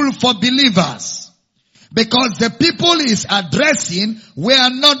example for believers. Because the people is addressing were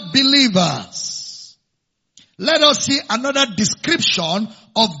not believers. Let us see another description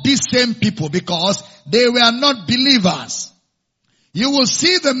of these same people, because they were not believers. You will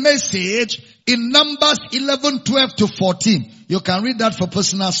see the message in Numbers 11:12 to 14. You can read that for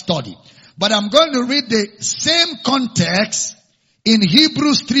personal study. But I'm going to read the same context in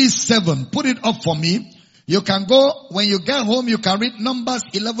Hebrews 3:7. Put it up for me. You can go, when you get home, you can read Numbers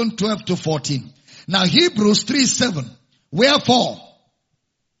 11:12 to 14. Now Hebrews 3:7. Wherefore,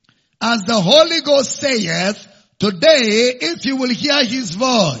 as the Holy Ghost saith, today, if you will hear his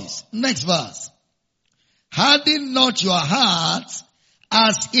voice. Next verse. Harden not your hearts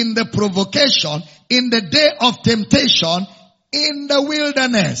as in the provocation, in the day of temptation, in the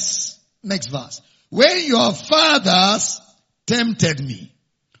wilderness. Next verse. When your fathers tempted me,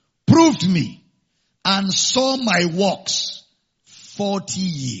 proved me, and saw my works 40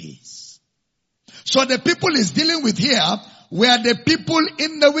 years. So the people is dealing with here were the people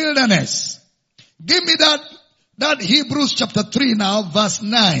in the wilderness. Give me that Hebrews chapter 3 now, verse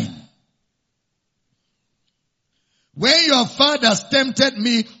 9. When your fathers tempted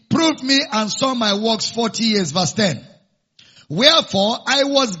me, proved me, and saw my works 40 years, verse 10. Wherefore I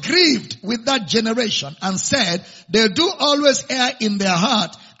was grieved with that generation and said, they do always err in their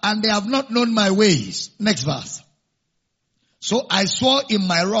heart, and they have not known my ways. Next verse. So I swore in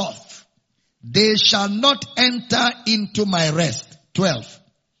my wrath, they shall not enter into my rest. 12.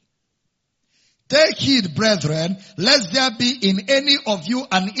 Take heed, brethren, lest there be in any of you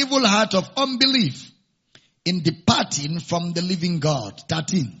an evil heart of unbelief in departing from the living God.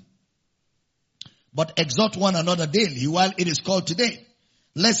 13. But exhort one another daily while it is called today,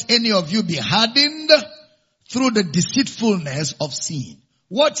 lest any of you be hardened through the deceitfulness of sin.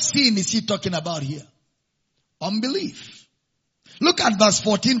 What sin is he talking about here? Unbelief. Look at verse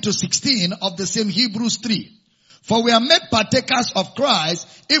 14 to 16 of the same Hebrews 3. For we are made partakers of Christ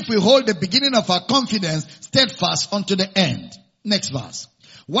if we hold the beginning of our confidence steadfast unto the end. Next verse.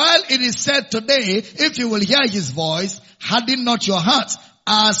 While it is said today, if you will hear his voice, harden not your hearts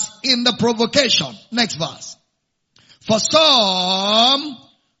as in the provocation. Next verse. For some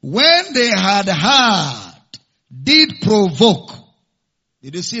when they had heard, did provoke.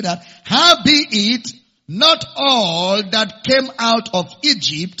 Did you see that? Howbeit, not all that came out of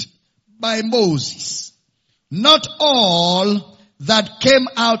Egypt by Moses. Not all that came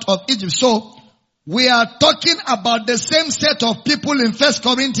out of Egypt. So, we are talking about the same set of people in 1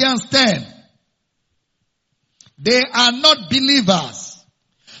 Corinthians 10. They are not believers.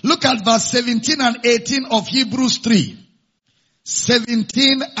 Look at verse 17 and 18 of Hebrews 3.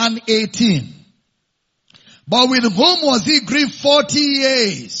 17 and 18. But with whom was he grieved 40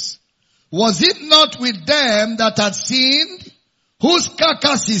 years? Was it not with them that had sinned, whose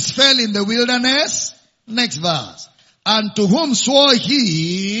carcasses fell in the wilderness? Next verse. And to whom swore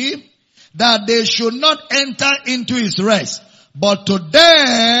he that they should not enter into his rest, but to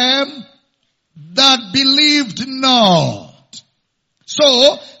them that believed not.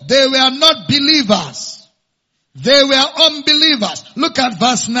 So, they were not believers. They were unbelievers. Look at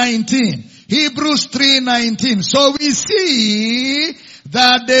verse 19. Hebrews 3:19. So we see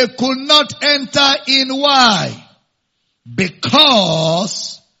that they could not enter in. Why?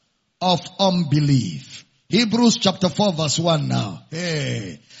 Because of unbelief. Hebrews chapter 4 verse 1 now.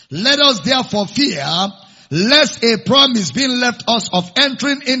 Hey. Let us therefore fear, lest a promise being left us of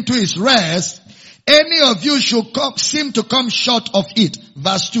entering into his rest, any of you should seem to come short of it.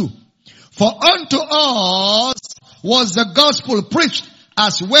 Verse 2. For unto us was the gospel preached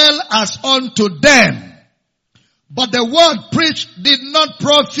as well as unto them. But the word preached did not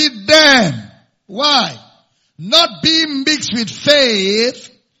profit them. Why? Not being mixed with faith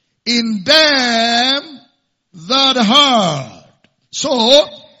in them that heard. So,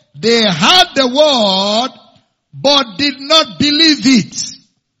 they heard the word, but did not believe it.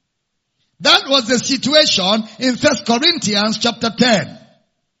 That was the situation in 1 Corinthians chapter 10.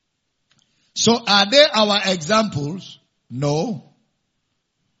 So are they our examples? No.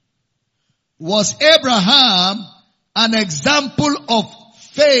 Was Abraham an example of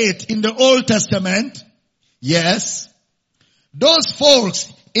faith in the Old Testament? Yes. Those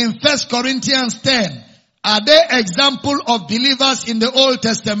folks in 1 Corinthians 10, are they example of believers in the Old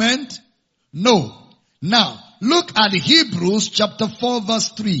Testament? No. Now, look at Hebrews chapter 4 verse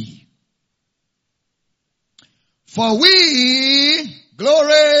 3. For we,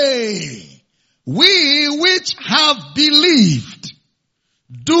 glory, we which have believed,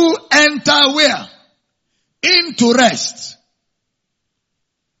 do enter where? Into rest.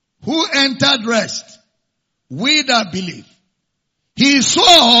 Who entered rest? We that believe. He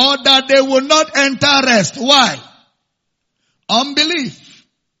saw that they would not enter rest. Why? Unbelief.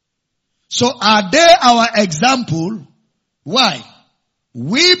 So are they our example? Why?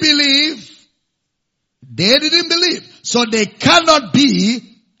 We believe. They didn't believe. So they cannot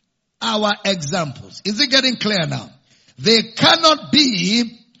be our examples. Is it getting clear now? They cannot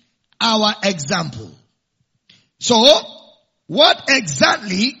be our example. So, what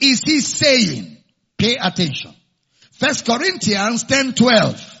exactly is he saying? Pay attention. 1 Corinthians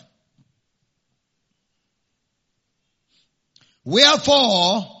 10:12.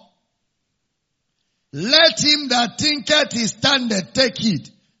 Wherefore, let him that thinketh he standeth take heed,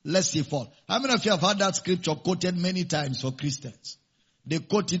 lest he fall. How many of you have heard that scripture quoted many times for Christians? They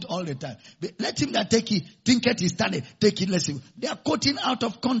quote it all the time. Let him that thinketh he standeth take heed, lest he fall. They are quoting out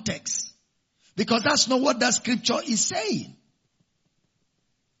of context. Because that's not what that scripture is saying.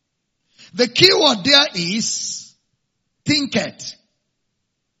 The key word there is thinketh.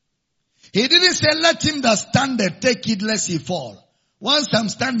 He didn't say let him that standeth take it lest he fall. Once I'm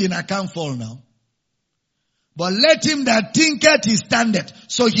standing, I can't fall now. But let him that thinketh he standeth.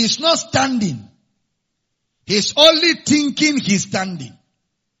 So he's not standing. He's only thinking he's standing.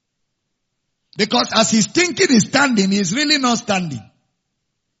 Because as he's thinking he's standing, he's really not standing.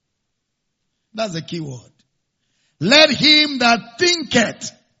 That's the key word. Let him that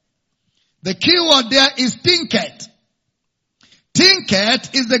thinketh. The key word there is thinketh.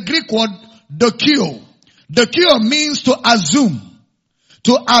 Thinketh is the Greek word dokio. Dokio means to assume,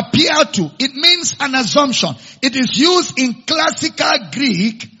 to appear to. It means an assumption. It is used in classical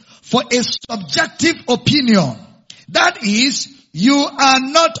Greek for a subjective opinion. That is, you are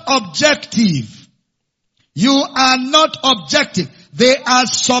not objective. You are not objective. They are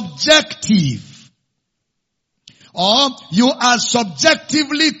subjective. Or you are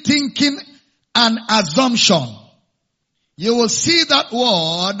subjectively thinking an assumption. You will see that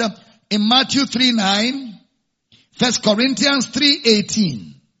word in Matthew 3:9, 1 Corinthians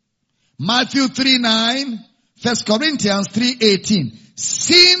 3:18. Matthew 3:9, 1 Corinthians 3:18.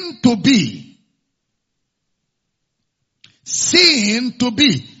 Seen to be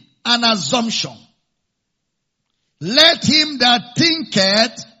an assumption. Let him that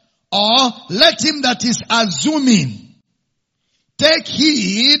thinketh Or let him that is assuming take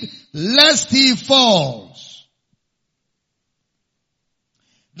heed lest he falls.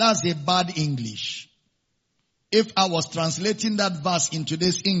 That's a bad English. If I was translating that verse in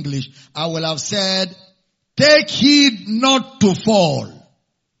today's English, I will have said, take heed not to fall.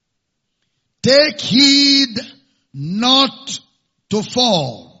 Take heed not to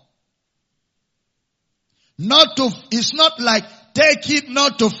fall. It's not like take heed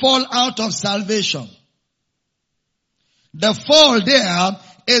not to fall out of salvation. The fall there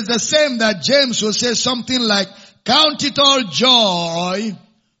is the same that James will say something like, count it all joy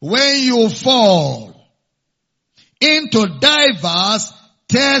when you fall into diverse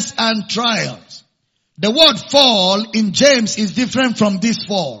tests and trials. The word fall in James is different from this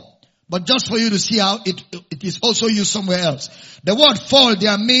fall. But just for you to see how it is also used somewhere else. The word fall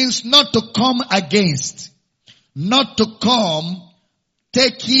there means not to come against. Not to come,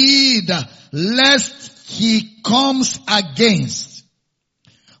 take heed lest he comes against.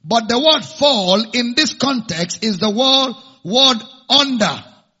 But the word fall in this context is the word under.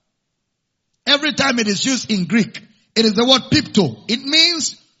 Every time it is used in Greek, it is the word pipto. It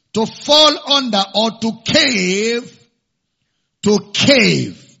means to fall under or to cave. To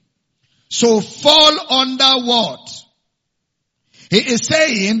cave. So fall under what? He is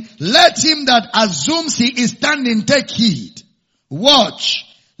saying, let him that assumes he is standing take heed. Watch,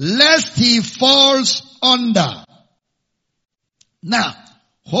 lest he falls under. Now,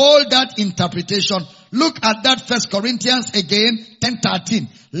 hold that interpretation. Look at that 1 Corinthians again, 10:13.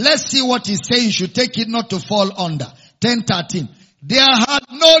 Let's see what he's saying. You should take it not to fall under. 10:13. There had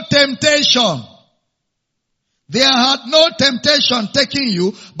no temptation. There had no temptation taking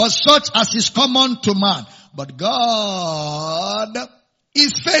you, but such as is common to man. But God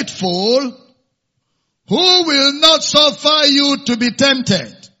is faithful, who will not suffer you to be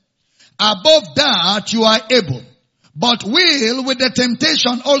tempted. Above that you are able, but will with the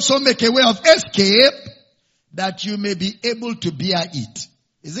temptation also make a way of escape, that you may be able to bear it.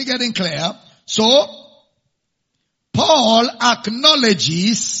 Is it getting clear? So, Paul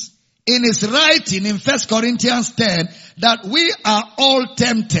acknowledges in his writing in 1 Corinthians 10 that we are all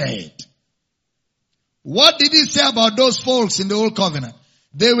tempted. What did he say about those folks in the Old Covenant?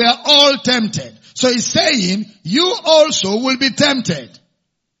 They were all tempted. So he's saying, you also will be tempted.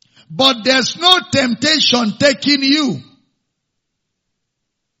 But there's no temptation taking you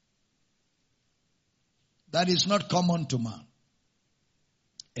that is not common to man.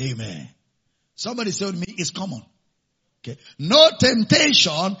 Amen. Somebody say with me, it's common. Okay. No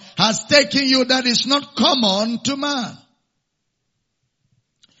temptation has taken you that is not common to man.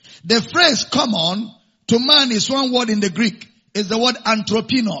 The phrase common to man is one word in the Greek. It's the word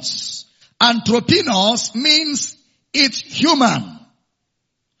anthropinos. Anthropinos means it's human.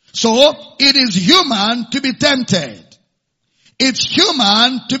 So it is human to be tempted. It's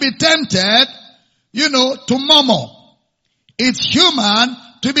human to be tempted, to murmur. It's human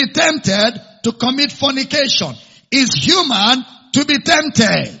to be tempted to commit fornication. It's human to be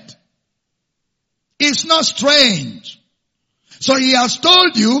tempted. It's not strange. So he has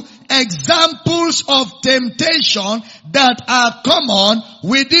told you examples of temptation that are common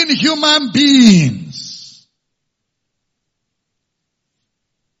within human beings.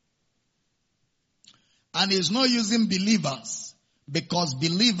 And he's not using believers because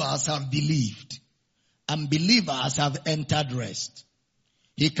believers have believed and believers have entered rest.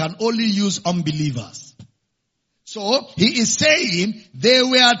 He can only use unbelievers. So he is saying they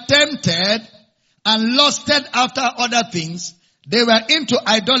were tempted and lusted after other things. They were into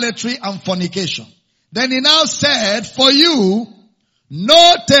idolatry and fornication. Then he now said, for you,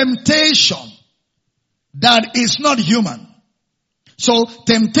 no temptation that is not human. So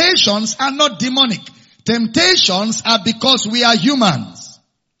temptations are not demonic. Temptations are because we are humans.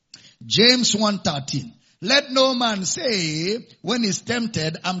 James 1:13. Let no man say, when he's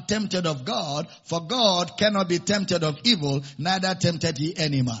tempted, I'm tempted of God, for God cannot be tempted of evil, neither tempted he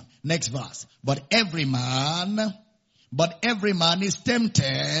any man. Next verse. But every man is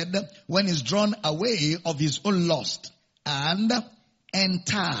tempted when he's drawn away of his own lust, and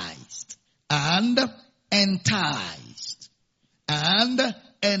enticed, and enticed, and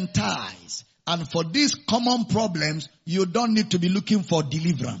enticed. And for these common problems, you don't need to be looking for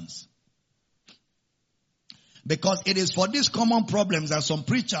deliverance. Because it is for these common problems that some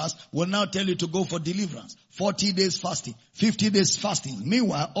preachers will now tell you to go for deliverance. 40 days fasting, 50 days fasting.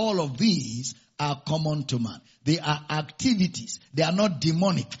 Meanwhile, all of these are common to man. They are activities. They are not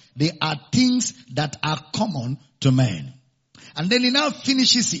demonic. They are things that are common to man. And then he now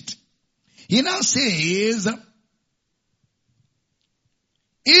finishes it. He now says,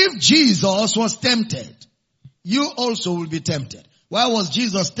 If Jesus was tempted, you also will be tempted. Why was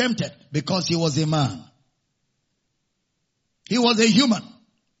Jesus tempted? Because he was a man. He was a human.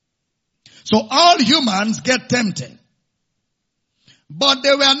 So all humans get tempted. But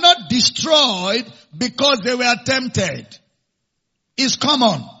they were not destroyed because they were tempted. It's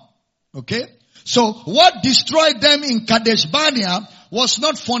common. Okay? So what destroyed them in Kadesh Barnea was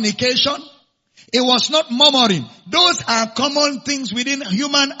not fornication. It was not murmuring. Those are common things within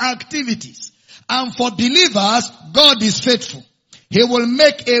human activities. And for believers, God is faithful. He will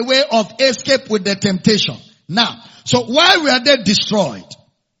make a way of escape with the temptation. Now, so why were they destroyed?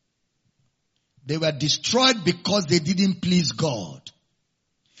 They were destroyed because they didn't please God.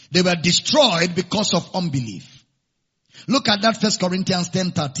 They were destroyed because of unbelief. Look at that 1 Corinthians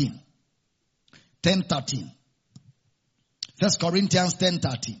 10:13. 10:13. 1 Corinthians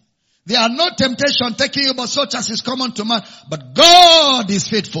 10:13. There are no temptation taking you but such as is common to man. But God is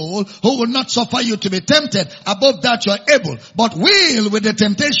faithful, who will not suffer you to be tempted above that you are able, but will with the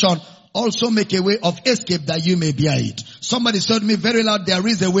temptation also make a way of escape that you may bear it. Somebody said to me very loud, there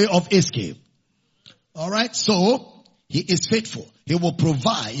is a way of escape. Alright, so he is faithful. He will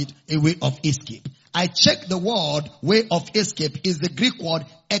provide a way of escape. I checked the word way of escape is the Greek word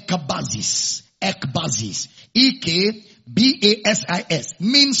ekbasis. Ekbasis. E-K-B-A-S-I-S.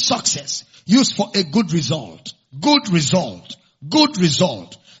 Means success. Used for a good result. Good result. Good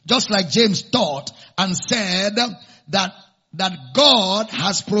result. Just like James taught and said that God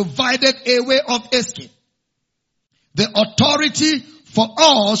has provided a way of escape. The authority for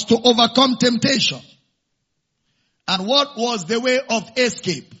us to overcome temptation. And what was the way of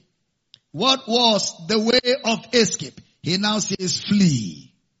escape? What was the way of escape? He now says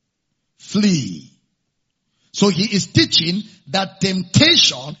flee. Flee. So he is teaching that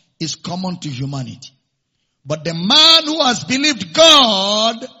temptation is common to humanity. But the man who has believed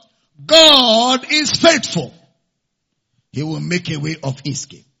God, God is faithful. He will make a way of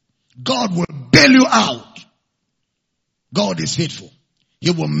escape. God will bail you out. God is faithful.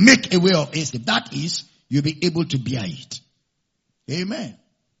 He will make a way of escape. That is, you'll be able to bear it. Amen.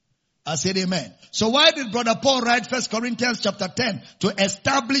 I said amen. So why did Brother Paul write 1 Corinthians chapter 10? To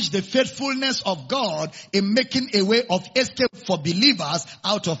establish the faithfulness of God in making a way of escape for believers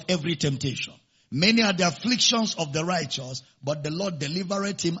out of every temptation. Many are the afflictions of the righteous, but the Lord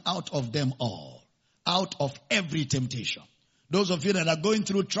delivereth him out of them all. Out of every temptation. Those of you that are going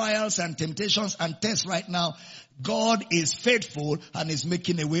through trials and temptations and tests right now, God is faithful and is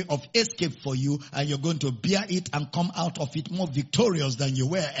making a way of escape for you, and you're going to bear it and come out of it more victorious than you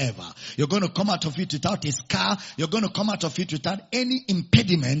were ever. You're going to come out of it without a scar. You're going to come out of it without any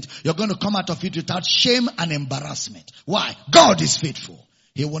impediment. You're going to come out of it without shame and embarrassment. Why? God is faithful.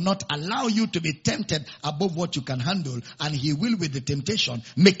 He will not allow you to be tempted above what you can handle, and he will with the temptation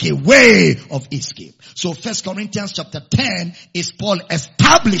make a way of escape. So 1 Corinthians chapter 10 is Paul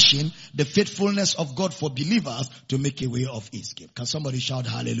establishing the faithfulness of God for believers to make a way of escape. Can somebody shout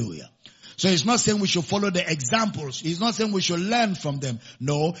hallelujah? So he's not saying we should follow the examples. He's not saying we should learn from them.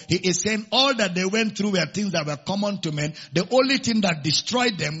 No, he is saying all that they went through were things that were common to men. The only thing that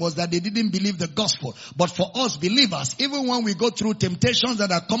destroyed them was that they didn't believe the gospel. But for us believers, even when we go through temptations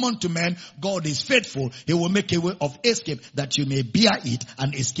that are common to men, God is faithful. He will make a way of escape that you may bear it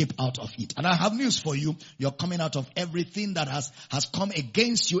and escape out of it. And I have news for you. You're coming out of everything that has come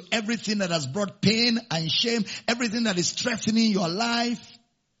against you, everything that has brought pain and shame, everything that is threatening your life.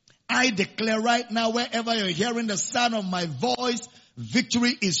 I declare right now, wherever you're hearing the sound of my voice,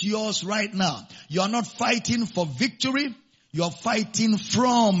 victory is yours right now. You're not fighting for victory. You're fighting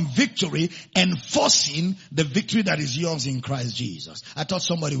from victory, enforcing the victory that is yours in Christ Jesus. I thought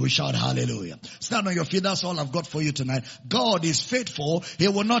somebody would shout hallelujah. Stand on your feet. That's all I've got for you tonight. God is faithful. He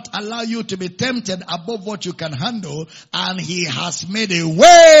will not allow you to be tempted above what you can handle, and he has made a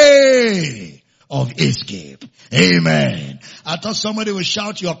way of escape. Amen. I thought somebody would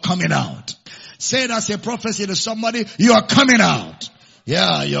shout, you're coming out. Say it as a prophecy to somebody, you are coming out.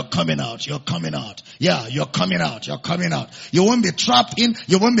 Yeah, you're coming out. You're coming out. Yeah, you're coming out. You're coming out. You won't be trapped in.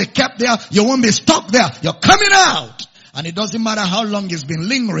 You won't be kept there. You won't be stuck there. You're coming out. And it doesn't matter how long it's been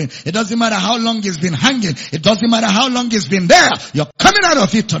lingering. It doesn't matter how long it's been hanging. It doesn't matter how long it's been there. You're coming out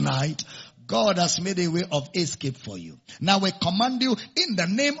of it tonight. God has made a way of escape for you. Now we command you in the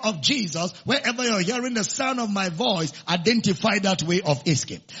name of Jesus, wherever you're hearing the sound of my voice, identify that way of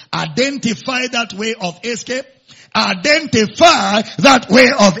escape. Identify that way of escape. Identify that way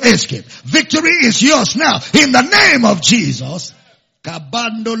of escape. Victory is yours now in the name of Jesus.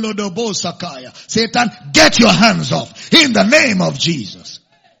 Satan, get your hands off in the name of Jesus.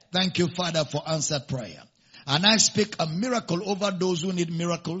 Thank you, Father, for answered prayer. And I speak a miracle over those who need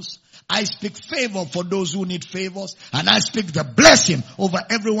miracles. I speak favor for those who need favors. And I speak the blessing over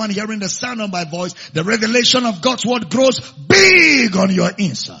everyone hearing the sound of my voice. The revelation of God's word grows big on your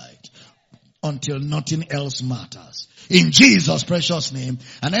inside until nothing else matters. In Jesus' precious name.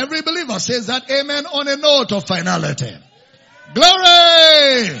 And every believer says that amen on a note of finality.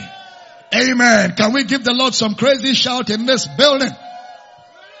 Glory! Amen. Can we give the Lord some crazy shout in this building?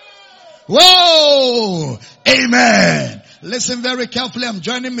 Whoa! Amen. Listen very carefully. I'm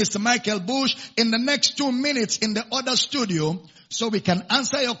joining Mr. Michael Bush in the next 2 minutes in the other studio so we can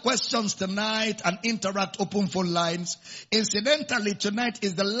answer your questions tonight and interact open phone lines. Incidentally, tonight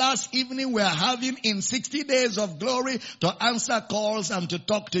is the last evening we are having in 60 days of glory to answer calls and to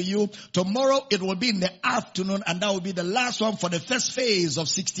talk to you. Tomorrow it will be in the afternoon, and that will be the last one for the first phase of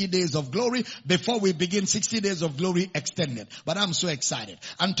 60 days of glory before we begin 60 days of glory extended. But I'm so excited.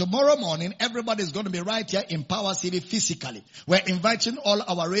 And tomorrow morning, everybody is going to be right here in Power City physically. We're inviting all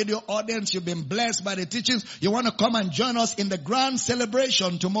our radio audience. You've been blessed by the teachings. You want to come and join us in the grand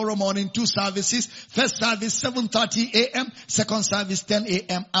celebration tomorrow morning. 2 services. First service 7:30 a.m. Second service 10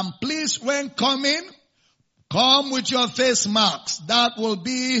 a.m. And please, when coming, come with your face masks. That will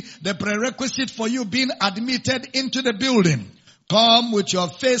be the prerequisite for you being admitted into the building. Come with your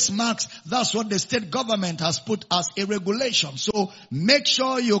face masks. That's what the state government has put as a regulation. So make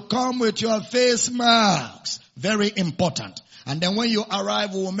sure you come with your face masks. Very important. And then when you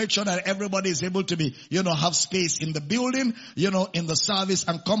arrive, we will make sure that everybody is able to be, have space in the building, in the service,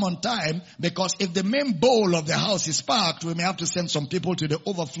 and come on time. Because if the main bowl of the house is packed, we may have to send some people to the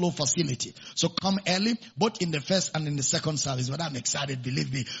overflow facility. So come early, both in the first and in the second service. But I'm excited,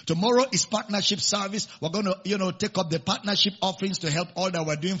 believe me. Tomorrow is partnership service. We're going to, take up the partnership offerings to help all that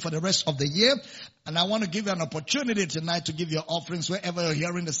we're doing for the rest of the year. And I want to give you an opportunity tonight to give your offerings wherever you're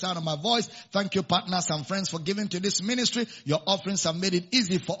hearing the sound of my voice. Thank you, partners and friends, for giving to this ministry. Your offerings have made it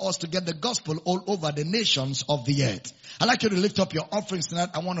easy for us to get the gospel all over the nations of the earth. I'd like you to lift up your offerings tonight.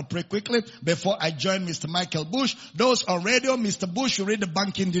 I want to pray quickly before I join Mr. Michael Bush. Those on radio, Mr. Bush will read the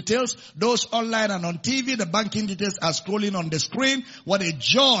banking details. Those online and on TV, the banking details are scrolling on the screen. What a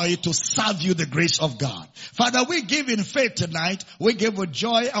joy to serve you the grace of God. Father, we give in faith tonight. We give with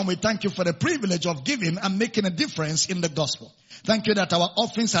joy, and we thank you for the privilege of giving and making a difference in the gospel. Thank you that our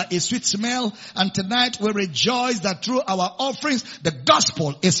offerings are a sweet smell, and tonight we rejoice that through our offerings, the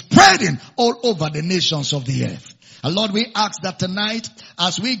gospel is spreading all over the nations of the earth. And Lord, we ask that tonight,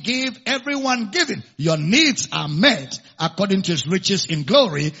 as we give, everyone giving, your needs are met according to his riches in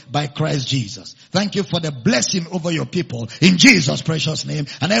glory by Christ Jesus. Thank you for the blessing over your people in Jesus' precious name.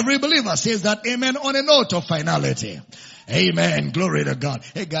 And every believer says that amen on a note of finality. Amen. Glory to God.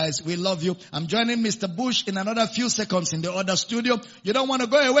 Hey guys, we love you. I'm joining Mr. Bush in another few seconds in the other studio. You don't want to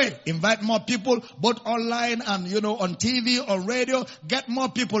go away. Invite more people, both online and, on TV or radio. Get more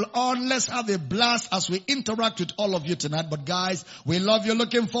people on. Let's have a blast as we interact with all of you tonight. But guys, we love you.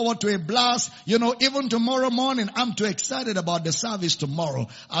 Looking forward to a blast. Even tomorrow morning, I'm too excited about the service tomorrow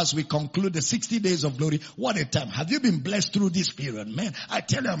as we conclude the 60 days of glory. What a time. Have you been blessed through this period? Man, I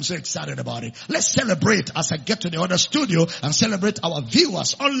tell you, I'm so excited about it. Let's celebrate as I get to the other studio and celebrate our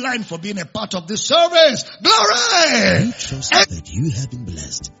viewers online for being a part of this service. Glory! We trust that you have been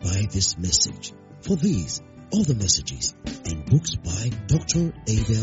blessed by this message. For these, other messages, and books by Dr. Abel